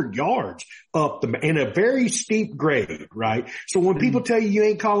couple 100 yards up in a very steep grade, right? So when people tell you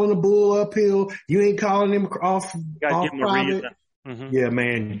ain't calling a bull uphill, you ain't calling him off private. Yeah,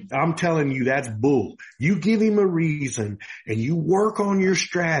 man, I'm telling you, that's bull. You give him a reason and you work on your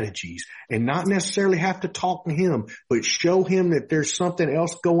strategies and not necessarily have to talk to him, but show him that there's something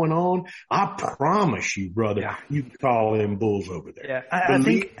else going on. I promise you, brother, you call them bulls over there. Yeah, I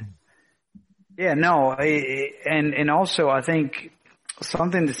think. Yeah, no, and also I think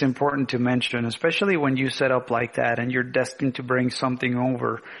something that's important to mention, especially when you set up like that and you're destined to bring something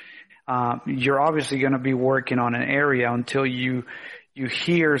over. You're obviously going to be working on an area until you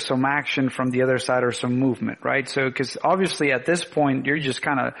hear some action from the other side or some movement, right? So, because obviously at this point you're just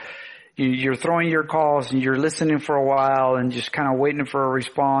kind of you're throwing your calls and you're listening for a while and just kind of waiting for a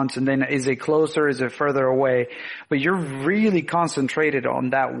response. And then is it closer? Is it further away? But you're really concentrated on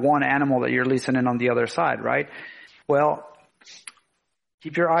that one animal that you're listening on the other side, right? Well,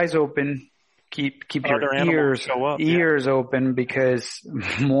 keep your eyes open. Keep your ears open, because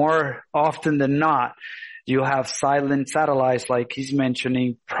more often than not, you'll have silent satellites like he's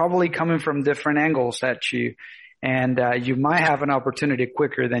mentioning, probably coming from different angles at you. And you might have an opportunity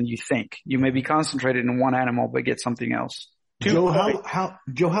quicker than you think. You may be concentrated in one animal, but get something else. Joe,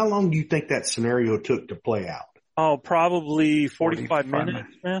 how long do you think that scenario took to play out? Oh, probably 45 minutes,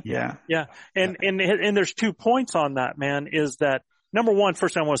 man. Yeah. Yeah. And there's 2 points on that, man, is that number one,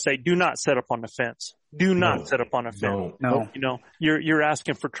 first I want to say, do not set up on the fence. Do not set up on a fence. No. You know, you're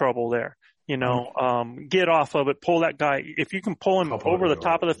asking for trouble there. You know, get off of it, pull that guy. If you can pull him over the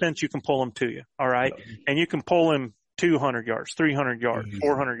top of the fence, you can pull him to you. All right. And you can pull him 200 yards, 300 yards,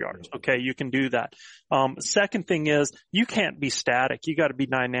 400 yards. Okay. You can do that. Second thing is you can't be static. You got to be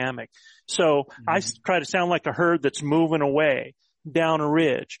dynamic. So I try to sound like a herd that's moving away down a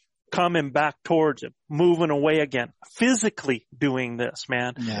ridge, coming back towards him, moving away again, physically doing this,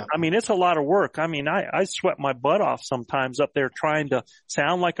 man. Yeah. I mean, it's a lot of work. I mean, I sweat my butt off sometimes up there trying to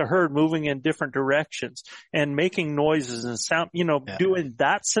sound like a herd moving in different directions and making noises and sound, doing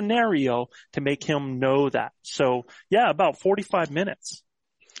that scenario to make him know that. So yeah, about 45 minutes.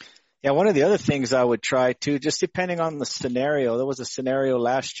 Yeah, one of the other things I would try too, just depending on the scenario, there was a scenario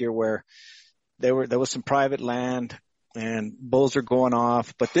last year where there was some private land and bulls are going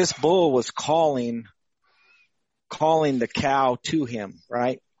off, but this bull was calling the cow to him,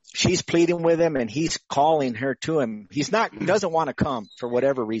 right? She's pleading with him and he's calling her to him. He doesn't want to come for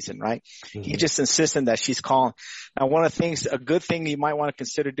whatever reason, right? Mm-hmm. He's just insisting that she's calling. Now, a good thing you might want to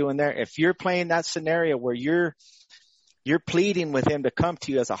consider doing there, if you're playing that scenario where you're pleading with him to come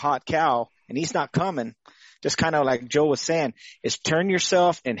to you as a hot cow and he's not coming, just kind of like Joe was saying, is turn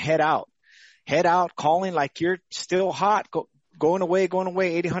yourself and head out. Head out, calling like you're still hot, going away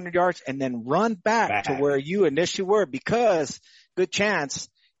 80, 100 yards, and then run back to where you initially were, because good chance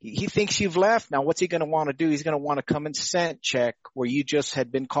he thinks you've left. Now, what's he going to want to do? He's going to want to come and scent check where you just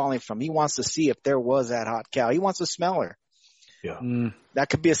had been calling from. He wants to see if there was that hot cow. He wants to smell her. Yeah. That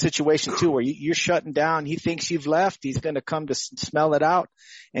could be a situation too where you're shutting down. He thinks you've left. He's going to come to smell it out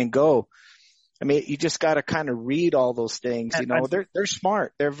and go. I mean, you just got to kind of read all those things. They're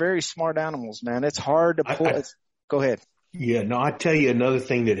smart. They're very smart animals, man. It's hard to pull. Go ahead. Yeah, no, I tell you another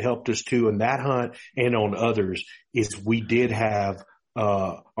thing that helped us too in that hunt and on others is we did have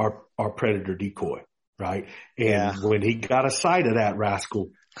our predator decoy. right? And when he got a sight of that rascal,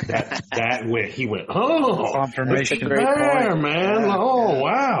 he went, oh, confirmation, great there, man. Yeah, oh,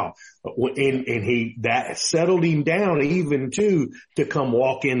 wow. And that settled him down even to come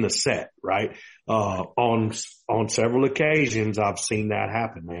walk in the set, right? On several occasions, I've seen that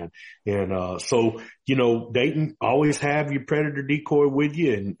happen, man. And, so, Dayton, always have your predator decoy with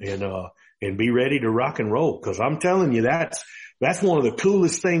you and be ready to rock and roll. Cause I'm telling you, that's one of the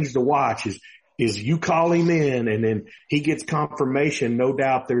coolest things to watch is you call him in and then he gets confirmation. No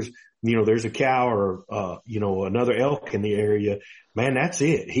doubt there's a cow or, another elk in the area. Man, that's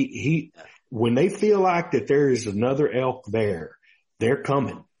it. When they feel like that there is another elk there, they're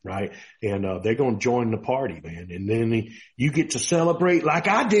coming, right? And, they're going to join the party, man. And then you get to celebrate like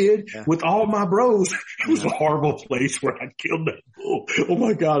I did with all my bros. It was a horrible place where I killed that bull. Oh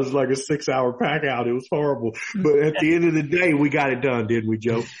my God. It was like a 6-hour pack out. It was horrible. But at the end of the day, we got it done, didn't we,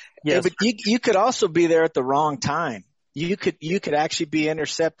 Joe? Yes. Yeah, but you could also be there at the wrong time. You could actually be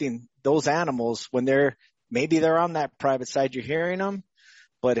intercepting those animals when maybe they're on that private side. You're hearing them,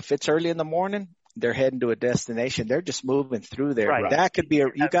 but if it's early in the morning, they're heading to a destination. They're just moving through there. Right. That could be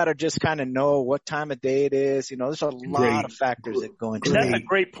you got to just kind of know what time of day it is. There's a lot of factors that go into it. That's a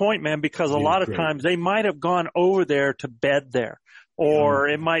great point, man, because a lot of times they might have gone over there to bed there. Or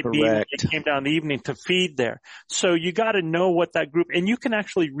it might be when they came down in the evening to feed there. So you got to know what that group, and you can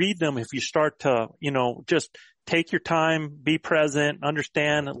actually read them if you start to, just take your time, be present,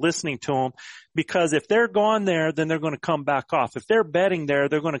 understand, listening to them. Because if they're gone there, then they're going to come back off. If they're bedding there,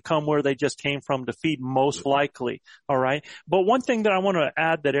 they're going to come where they just came from to feed, most likely. All right. But one thing that I want to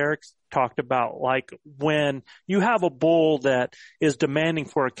add that Eric talked about, like when you have a bull that is demanding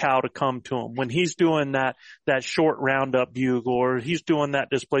for a cow to come to him, when he's doing that short roundup bugle or he's doing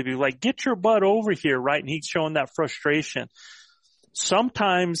that display bugle, like get your butt over here, right? And he's showing that frustration.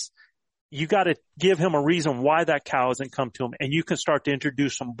 Sometimes you got to give him a reason why that cow hasn't come to him, and you can start to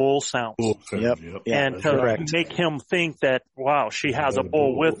introduce some bull sounds. Yep. And to make him think that, wow, she has a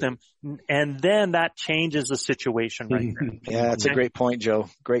bull with him, and then that changes the situation right there. Yeah, that's a great point, Joe.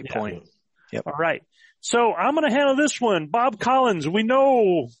 Great point. Yep. All right. So I'm going to handle this one. Bob Collins, we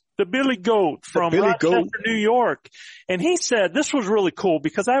know the Billy Goat from Rochester, New York. And he said, this was really cool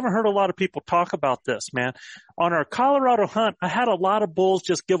because I haven't heard a lot of people talk about this, man. On our Colorado hunt, I had a lot of bulls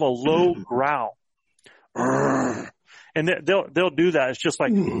just give a low growl. And they'll do that. It's just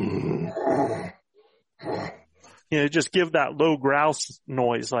like, just give that low growl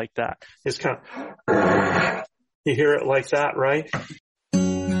noise like that. It's kind of, you hear it like that, right?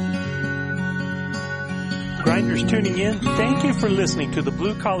 Grinders tuning in, thank you for listening to the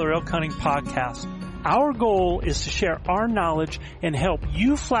Blue Collar Elk Hunting Podcast. Our goal is to share our knowledge and help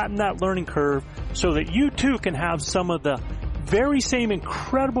you flatten that learning curve so that you too can have some of the very same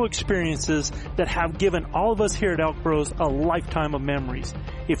incredible experiences that have given all of us here at Elk Bros a lifetime of memories.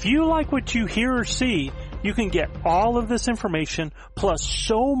 If you like what you hear or see, you can get all of this information plus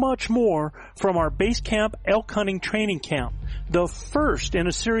so much more from our Base Camp Elk Hunting Training Camp, the first in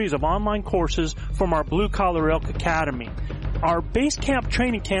a series of online courses from our Blue Collar Elk Academy. Our Base Camp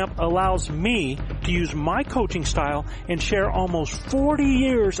Training Camp allows me to use my coaching style and share almost 40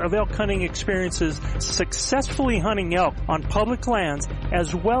 years of elk hunting experiences successfully hunting elk on public lands,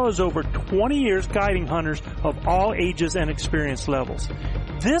 as well as over 20 years guiding hunters of all ages and experience levels.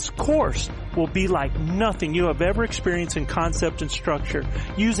 This course will be like nothing you have ever experienced in concept and structure,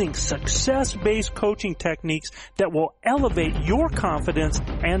 using success-based coaching techniques that will elevate your confidence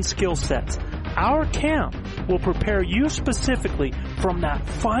and skill sets. Our camp will prepare you specifically from that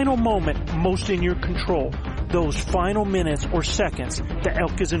final moment most in your control, those final minutes or seconds the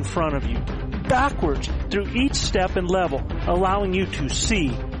elk is in front of you, backwards through each step and level, allowing you to see,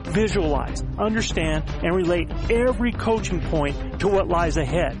 visualize, understand, and relate every coaching point to what lies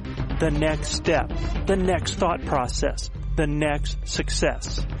ahead, the next step, the next thought process, the next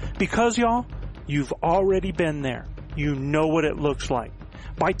success. Because y'all, you've already been there. You know what it looks like.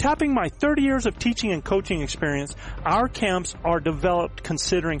 By tapping my 30 years of teaching and coaching experience, our camps are developed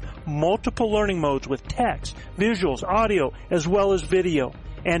considering multiple learning modes with text, visuals, audio, as well as video.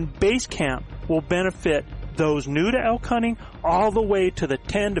 And Base Camp will benefit those new to elk hunting all the way to the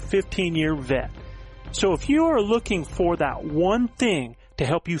 10 to 15 year vet. So if you are looking for that one thing to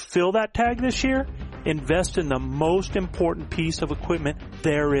help you fill that tag this year, invest in the most important piece of equipment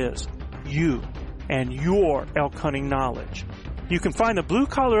there is, you and your elk hunting knowledge. You can find the Blue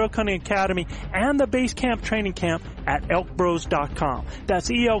Collar Elk Hunting Academy and the Base Camp Training Camp at elkbros.com. That's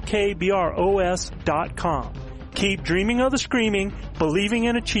ELKBROS.com. Keep dreaming of the screaming, believing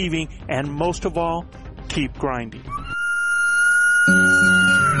in achieving, and most of all, keep grinding.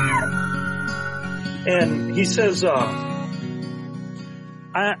 And he says,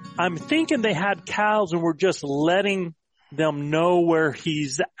 I'm thinking they had cows and we're just letting them know where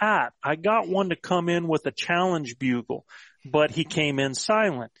he's at. I got one to come in with a challenge bugle, but he came in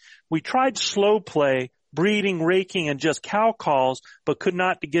silent. We tried slow play, breeding, raking, and just cow calls, but could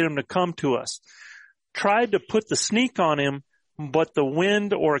not get him to come to us. Tried to put the sneak on him, but the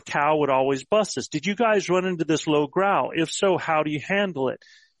wind or a cow would always bust us. Did you guys run into this low growl? If so, how do you handle it?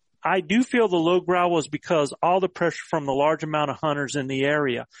 I do feel the low growl was because all the pressure from the large amount of hunters in the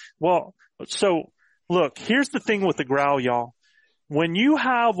area. Well, so look, here's the thing with the growl, y'all. When you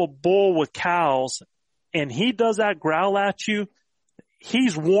have a bull with cows and he does that growl at you,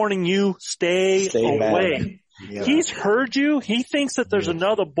 he's warning you, stay away. Yeah. He's heard you. He thinks that there's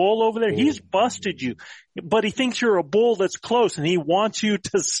another bull over there. He's busted you, but he thinks you're a bull that's close and he wants you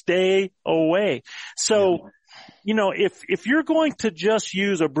to stay away. So, you know, if you're going to just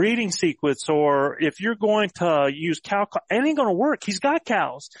use a breeding sequence or if you're going to use cow, it ain't going to work. He's got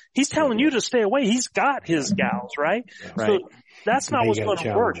cows. He's telling you to stay away. He's got his gals, right? So that's not what's going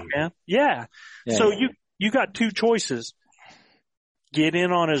to work, man. Yeah. So you got two choices. Get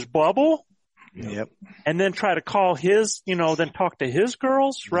in on his bubble. Yep. And then try to call his, you know, then talk to his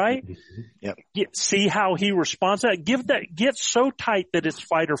girls, right? Yep. See how he responds to that. Get so tight that it's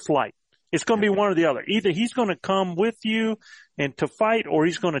fight or flight. It's going to be one or the other. Either he's going to come with you and to fight, or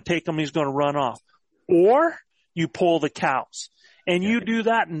he's going to take them, he's going to run off. Or you pull the cows. And you do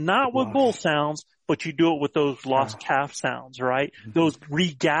that not with bull sounds, but you do it with those lost calf sounds, right? Those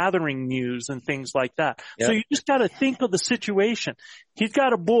regathering mews and things like that. Yep. So you just got to think of the situation. He's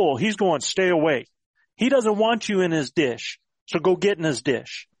got a bull. He's going, stay away. He doesn't want you in his dish. So go get in his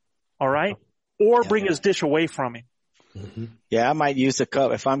dish. All right? Or bring his dish away from him. Mm-hmm. Yeah, I might use a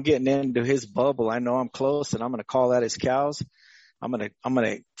cup. If I'm getting into his bubble, I know I'm close and I'm going to call out his cows. I'm going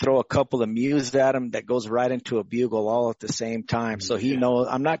to throw a couple of mews at him that goes right into a bugle all at the same time. So he knows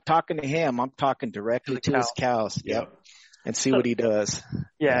I'm not talking to him. I'm talking directly to his cows. Yep. And see what he does.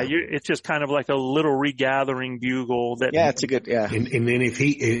 Yeah. It's just kind of like a little regathering bugle that. Yeah. It's a good, And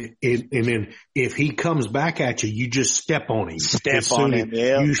then if he comes back at you, you just step on him.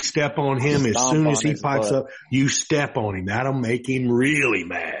 You step on him as soon as he pipes up, you step on him. That'll make him really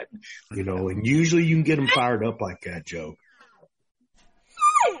mad, you know, and usually you can get him fired up like that, Joe.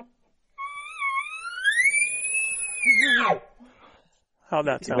 How'd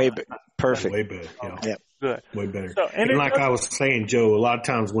that sound? Perfect. Way better. Yeah. Good. Way better. So, and like I was saying, Joe, a lot of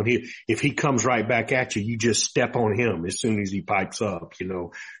times if he comes right back at you, you just step on him as soon as he pipes up, you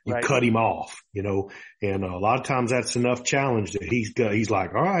know, you cut him off, you know, and a lot of times that's enough challenge that he's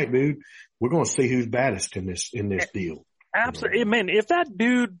like, all right, dude, we're going to see who's baddest in this deal. Absolutely. You know? Man, if that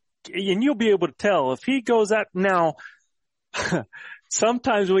dude, and you'll be able to tell if he goes out now,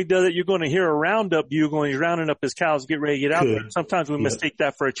 sometimes when he does it, you're going to hear a roundup bugle and he's rounding up his cows to get ready to get out there. Sometimes we mistake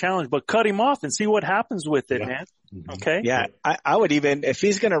that for a challenge, but cut him off and see what happens with it, man. Okay? Yeah. I would even, if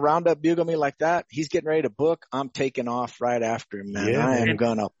he's going to round up bugle me like that, he's getting ready to book, I'm taking off right after him, man. I am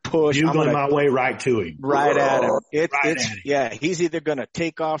going to push. Bugling my way right to him. Right at him. He's either going to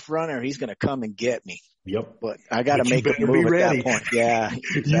take off running or he's going to come and get me. Yep. But I got to make a move at that point. Yeah.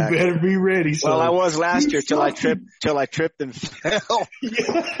 Exactly. You better be ready. So. Well, I was last year till I tripped and fell.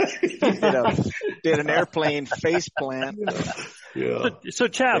 Did an airplane face plant. Yeah. So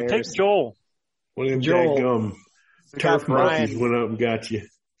Chad, take Joel. Well, them Joel. Turf monkeys went up and got you.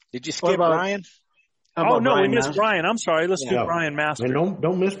 Did you skip Brian? Oh no, we missed Brian. I'm sorry. Let's do Brian Masters. And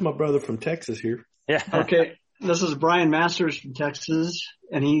don't miss my brother from Texas here. Yeah. Okay. This is Brian Masters from Texas,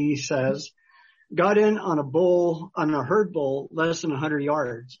 and he says, got in on a herd bull less than 100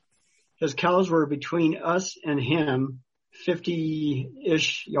 yards. His cows were between us and him,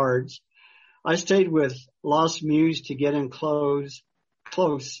 50-ish yards. I stayed with lost mews to get in close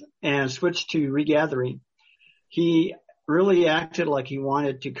and switched to regathering. He really acted like he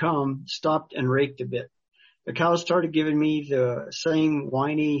wanted to come, stopped and raked a bit. The cows started giving me the same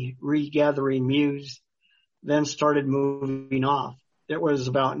whiny regathering mews, then started moving off. It was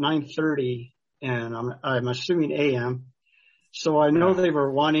about 9:30 and I'm assuming AM. So I know they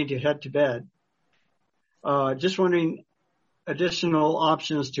were wanting to head to bed. Just wondering additional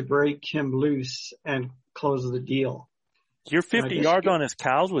options to break him loose and close the deal. You're 50 yards on his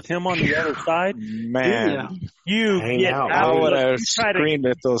cows with him on the other side? Man. You get out. I would have screamed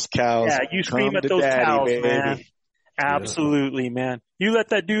at those cows. Yeah, you scream at those cows, man. Absolutely, man. You let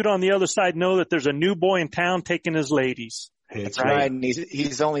that dude on the other side know that there's a new boy in town taking his ladies. That's right. And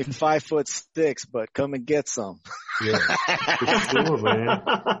he's only 5'6", but come and get some. Yeah, for sure, man.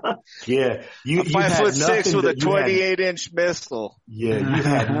 Yeah, you 5'6" with a 28-inch missile. Yeah, you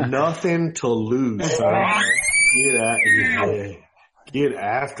had nothing to lose. Get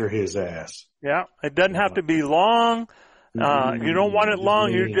after his ass. Yeah, it doesn't have to be long. You don't want it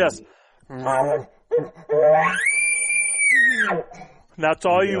long. You're just. That's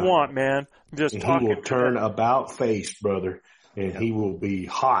all you want, man. Just talking. He will turn about face, brother, and he will be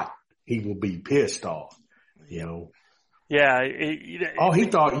hot. He will be pissed off. You know. Yeah. All he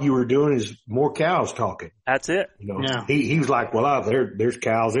thought you were doing is more cows talking. That's it. You know. Yeah. He was like, well, there's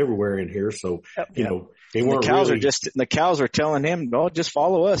cows everywhere in here, so you know. They weren't the cows are telling him, no, just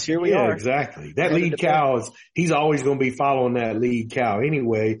follow us. Here we are. Exactly. That lead cow he's always going to be following that lead cow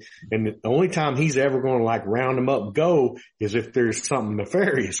anyway. And the only time he's ever going to like round him up and go is if there's something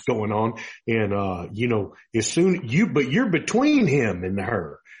nefarious going on. And, you know, but you're between him and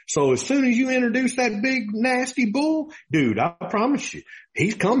her. So as soon as you introduce that big nasty bull, dude, I promise you,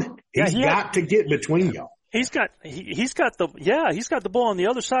 he's coming. He's got to get between y'all. He's got the bull on the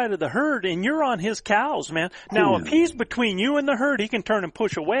other side of the herd, and you're on his cows, man. Now, if he's between you and the herd, he can turn and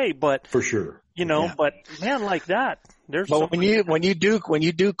push away, but for sure, you know. Yeah. But man, like that, there's. But when you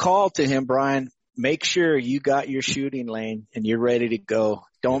do call to him, Brian, make sure you got your shooting lane and you're ready to go.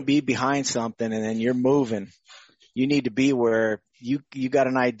 Don't be behind something and then you're moving. You need to be where you got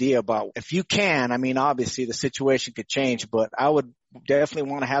an idea about if you can. I mean, obviously the situation could change, but I would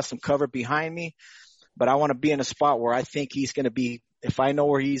definitely want to have some cover behind me. But I want to be in a spot where I think he's going to be, if I know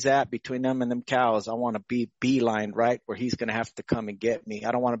where he's at between them and them cows, I want to be beeline right where he's going to have to come and get me.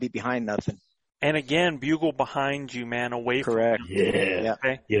 I don't want to be behind nothing. And again, bugle behind you, man, away Correct. from you. Yeah.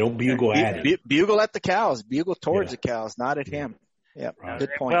 Okay. You don't bugle at him. Bugle at the cows. Bugle towards the cows, not at him. Yeah, right. Good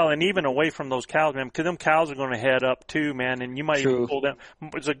point. Well, and even away from those cows, man, because them cows are going to head up too, man, and you might even pull them.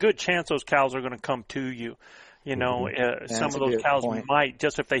 There's a good chance those cows are going to come to you. You know, some of those cows might,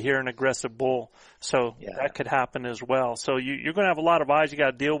 just if they hear an aggressive bull. So that could happen as well. So you're going to have a lot of eyes you got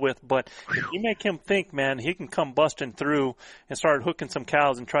to deal with. But if you make him think, man, he can come busting through and start hooking some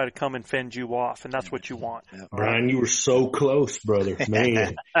cows and try to come and fend you off. And that's what you want. Brian, you were so close, brother.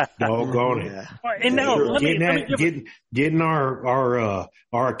 Man, doggone it. And now, getting our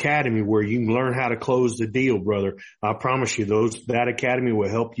academy where you can learn how to close the deal, brother. I promise you, that academy will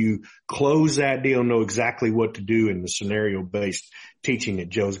help you close that deal, know exactly what to do in the scenario-based teaching that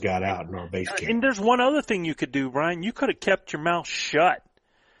Joe's got out in our base camp. And there's one other thing you could do, Brian. You could have kept your mouth shut.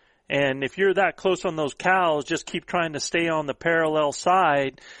 And if you're that close on those cows, just keep trying to stay on the parallel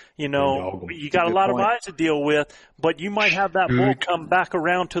side. You know, you got a lot of eyes to deal with, but you might have that bull come back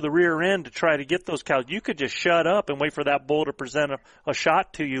around to the rear end to try to get those cows. You could just shut up and wait for that bull to present a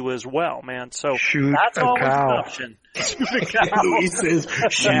shot to you as well, man. So that's always an option. Shoot a cow. He says,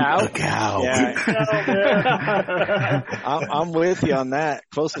 shoot a cow. Yeah. I'm with you on that.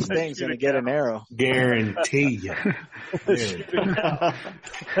 Closest thing's going to get an arrow. Guarantee you.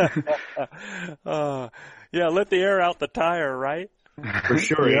 Let the air out the tire, right? For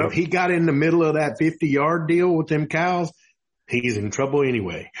sure. Yep. If he got in the middle of that 50-yard deal with them cows, he's in trouble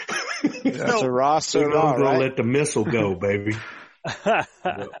anyway. That's a roster, right? Let the missile go, baby.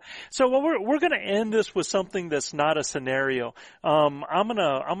 So we're going to end this with something that's not a scenario. I'm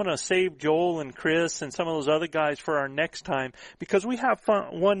gonna save Joel and Chris and some of those other guys for our next time because we have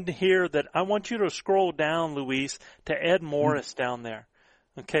one here that I want you to scroll down, Luis, to Ed Morris down there.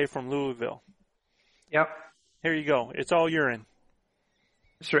 Okay, from Louisville. Yep. Here you go. It's all urine.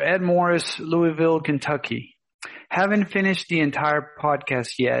 Mr. Ed Morris, Louisville, Kentucky. Haven't finished the entire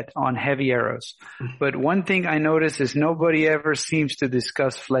podcast yet on heavy arrows, but one thing I noticed is nobody ever seems to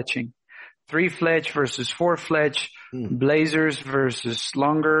discuss fletching. 3-fletch versus 4-fletch, blazers versus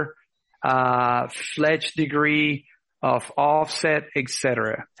longer, fletch degree of offset,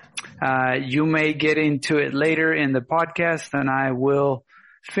 etc. You may get into it later in the podcast and I will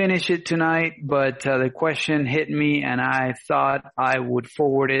finish it tonight, but the question hit me and I thought I would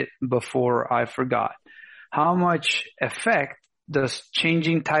forward it before I forgot. How much effect does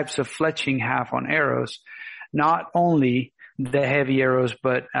changing types of fletching have on arrows? Not only the heavy arrows,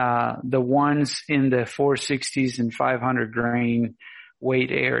 but the ones in the 460s and 500 grain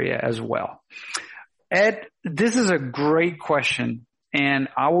weight area as well. Ed, this is a great question, and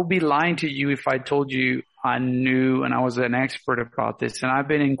I will be lying to you if I told you I knew and I was an expert about this. And I've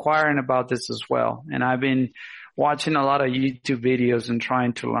been inquiring about this as well. And I've been watching a lot of YouTube videos and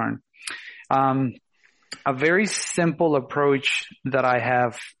trying to learn. A very simple approach that I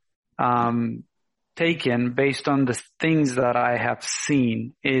have taken based on the things that I have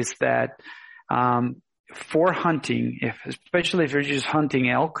seen is that for hunting, especially if you're just hunting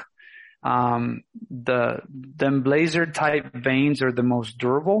elk, them blazer type vanes are the most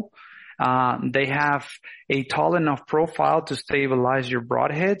durable. They have a tall enough profile to stabilize your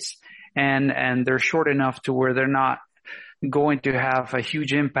broadheads, and they're short enough to where they're not going to have a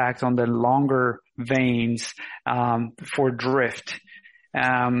huge impact on the longer vanes for drift.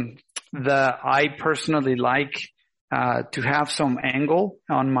 I personally like to have some angle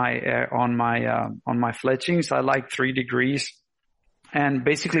on my fletchings. I like 3 degrees. And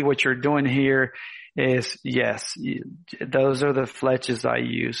basically what you're doing here is, yes, those are the fletches I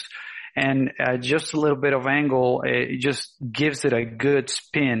use. And just a little bit of angle, it just gives it a good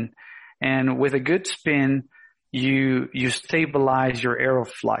spin. And with a good spin, you stabilize your arrow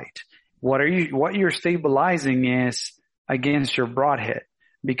flight. What you're stabilizing is against your broadhead,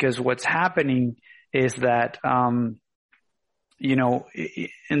 because what's happening is that, and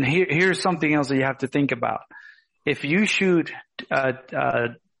here's something else that you have to think about. If you shoot,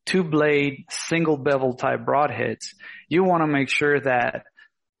 2-blade single bevel type broadheads, you want to make sure that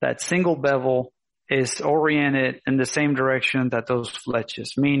single bevel is oriented in the same direction that those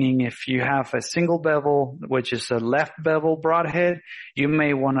fletches. Meaning if you have a single bevel, which is a left bevel broadhead, you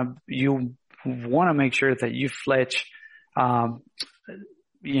want to make sure that you fletch, to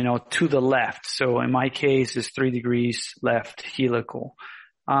the left. So in my case, it's 3 degrees left helical.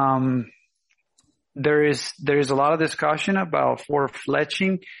 There is a lot of discussion about for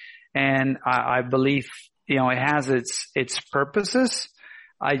fletching, and I believe, it has its purposes.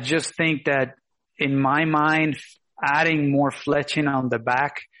 I just think that in my mind, adding more fletching on the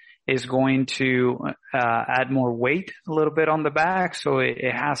back is going to add more weight a little bit on the back, so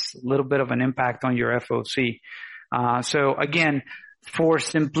it has a little bit of an impact on your FOC. So again, for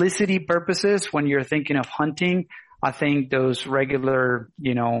simplicity purposes, when you're thinking of hunting, I think those regular,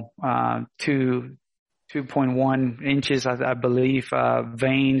 2.1 inches, I believe,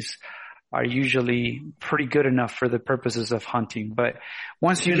 vanes are usually pretty good enough for the purposes of hunting. But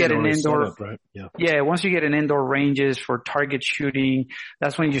once you get an indoor, setup, right? once you get an indoor ranges for target shooting,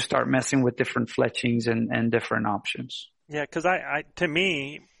 that's when you start messing with different fletchings and different options. Yeah, because to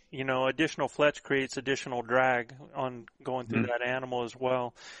me, additional fletch creates additional drag on going through that animal as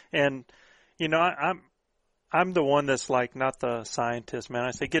well. And, I'm the one that's like not the scientist, man.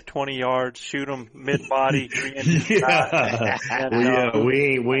 I say get 20 yards, shoot them mid-body, 3 inches. We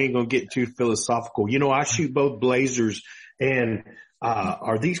ain't gonna get too philosophical. I shoot both blazers, and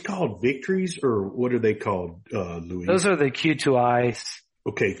are these called Victories or what are they called, Louis? Those are the Q2Is.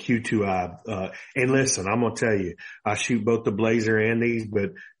 Okay, Q2I. And listen, I'm gonna tell you, I shoot both the blazer and these,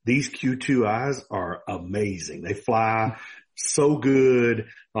 but these Q2Is are amazing. They fly so good.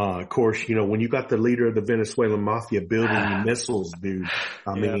 Of course, when you got the leader of the Venezuelan mafia building you missiles, dude,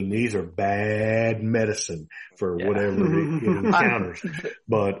 I mean, these are bad medicine for whatever it encounters.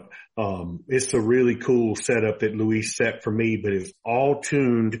 But, it's a really cool setup that Luis set for me, but it's all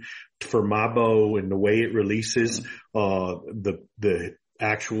tuned for my bow, and the way it releases, the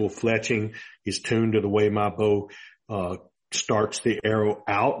actual fletching is tuned to the way my bow, starts the arrow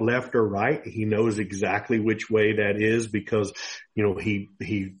out left or right. He knows exactly which way that is because, he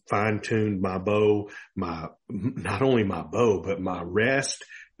fine-tuned my bow, not only my bow, but my rest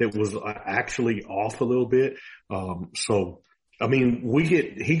that was actually off a little bit.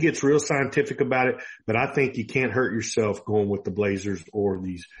 He gets real scientific about it, but I think you can't hurt yourself going with the blazers or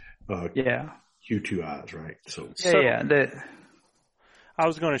these, Q2Is, right? I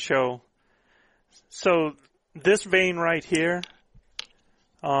was going to show. So this vein right here,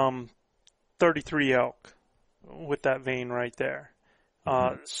 33 elk with that vein right there.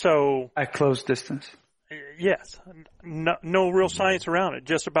 So at close distance. Yes. No real science around it.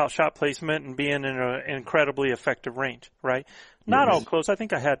 Just about shot placement and being in an incredibly effective range, right? Not all close. I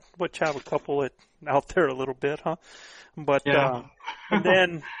think I had, Chav, a couple out there a little bit, huh? But, and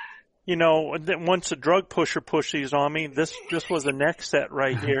then, once the drug pusher pushed these on me, this was the next set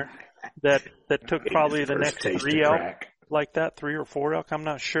right here. That took probably the next 3 elk like that, 3 or 4 elk, I'm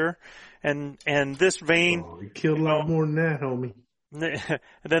not sure. And this vein. Oh, he killed a lot more than that, homie.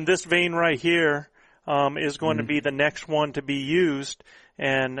 Then this vein right here, is going to be the next one to be used.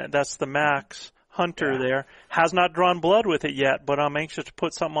 And that's the Max Hunter there. Has not drawn blood with it yet, but I'm anxious to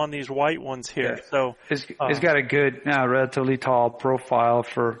put something on these white ones here. Yeah. So it's got a good, relatively tall profile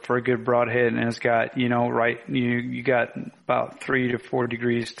for a good broadhead, and it's got, you got about 3 to 4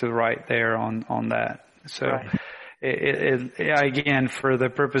 degrees to the right there on that. So again, for the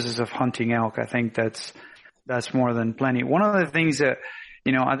purposes of hunting elk, I think that's more than plenty. One of the things that,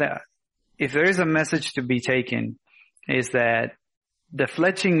 if there is a message to be taken is that the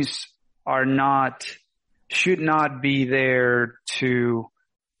fletchings are not should not be there to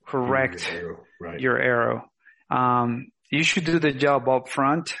correct your arrow. You should do the job up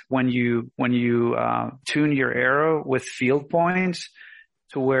front when you tune your arrow with field points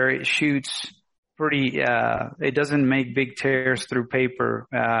to where it shoots pretty, it doesn't make big tears through paper,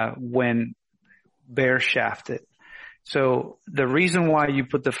 when bare shafted. So the reason why you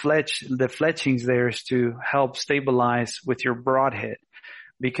put the fletchings there is to help stabilize with your broadhead,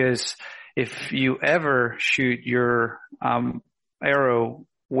 because if you ever shoot your, arrow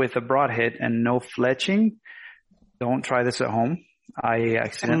with a broadhead and no fletching, don't try this at home. I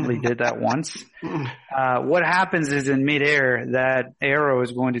accidentally did that once. What happens is in midair, that arrow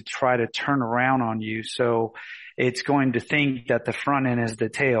is going to try to turn around on you. So it's going to think that the front end is the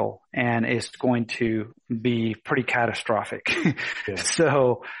tail, and it's going to be pretty catastrophic. Yeah.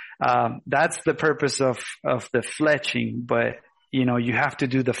 So, that's the purpose of the fletching. But, you have to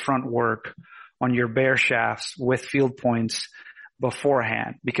do the front work on your bare shafts with field points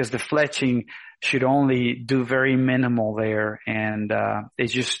beforehand, because the fletching should only do very minimal there, and it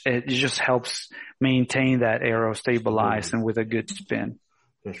just helps maintain that arrow stabilized and with a good spin.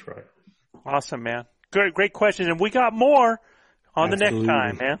 That's right. Awesome, man. Great questions, and we got more on the next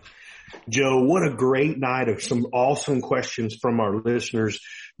time, man. Joe, what a great night of some awesome questions from our listeners.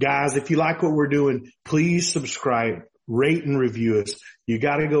 Guys, if you like what we're doing, please subscribe, rate and review us. You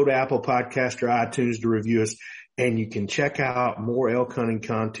got to go to Apple Podcast or iTunes to review us. And you can check out more elk hunting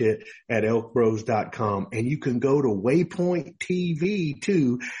content at elkbros.com. And you can go to Waypoint TV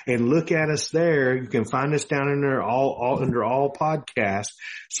too and look at us there. You can find us down in there all under all podcasts.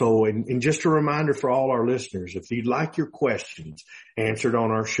 So, and just a reminder for all our listeners, if you'd like your questions answered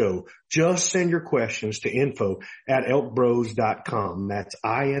on our show, just send your questions to info@elkbros.com. That's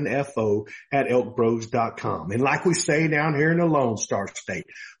INFO at elkbros.com. And like we say down here in the Lone Star State,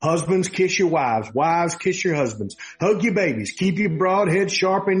 husbands kiss your wives, wives kiss your husbands, hug your babies, keep your broadhead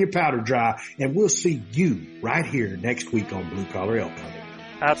sharp and your powder dry, and we'll see you right here next week on Blue Collar Elk Hunting.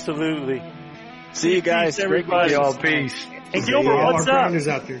 Absolutely. See you guys. Peace, everybody. Y'all, peace. Hey, Gilbert, what's up?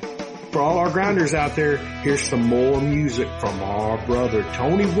 For all our grinders out there, here's some more music from our brother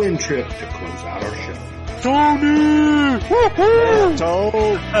Tony Wintrip to close out our show. Tony! Woo-hoo!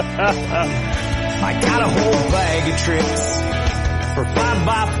 Tony! I got a whole bag of tricks for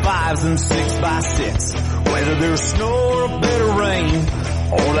 5x5s and 6x6. Whether there's snow or a bit of rain,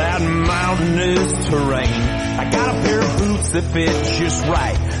 or that mountainous terrain, I got a pair of boots that fit just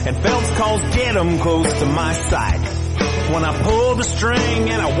right, and Phelps calls get 'em close to my sight. When I pull the string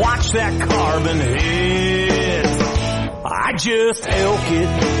and I watch that carbon hit, I just elk it.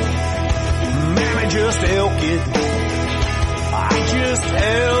 Man, I just elk it. I just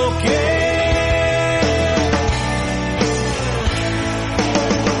elk it.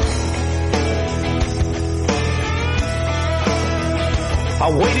 I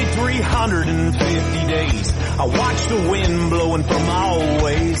waited 350 days. I watched the wind blowing from all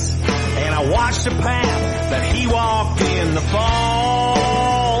ways. And I watched the path that he walked in the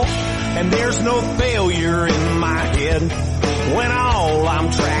fall. And there's no failure in my head when all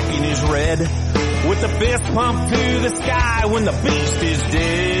I'm tracking is red. With the fist pumped to the sky when the beast is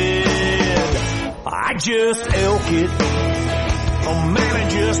dead. I just elk it. Oh man, I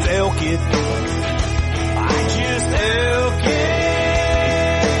just elk it. I just elk it.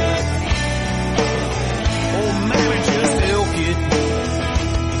 Oh man, I just elk it.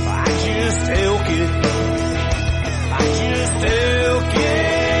 I just elk it. I just elk it.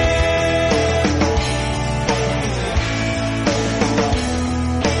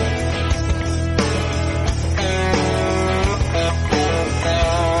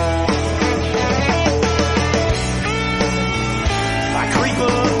 I creep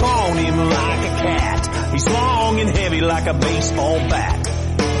up on him like a cat. He's long and heavy like a baseball bat.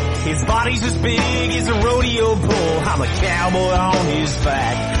 His body's as big as a rodeo bull. I'm a cowboy on his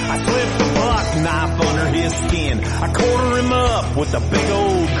back. I slip the buck knife under his skin. I quarter him up with a big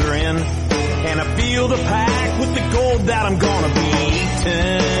old grin. And I feel the pack with the gold that I'm gonna be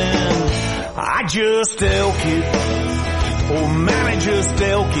eating. I just elk it. Oh man, I just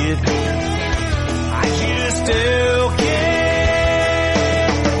elk it. I just elk it.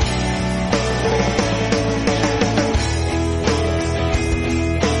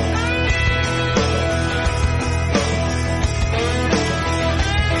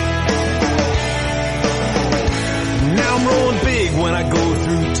 When I go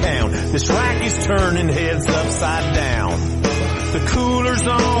through town, this rack is turning heads upside down. The cooler's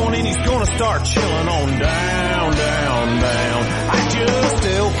on and he's gonna start chilling on down, down, down. I just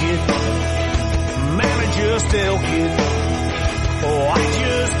elk it. Man, I just elk it.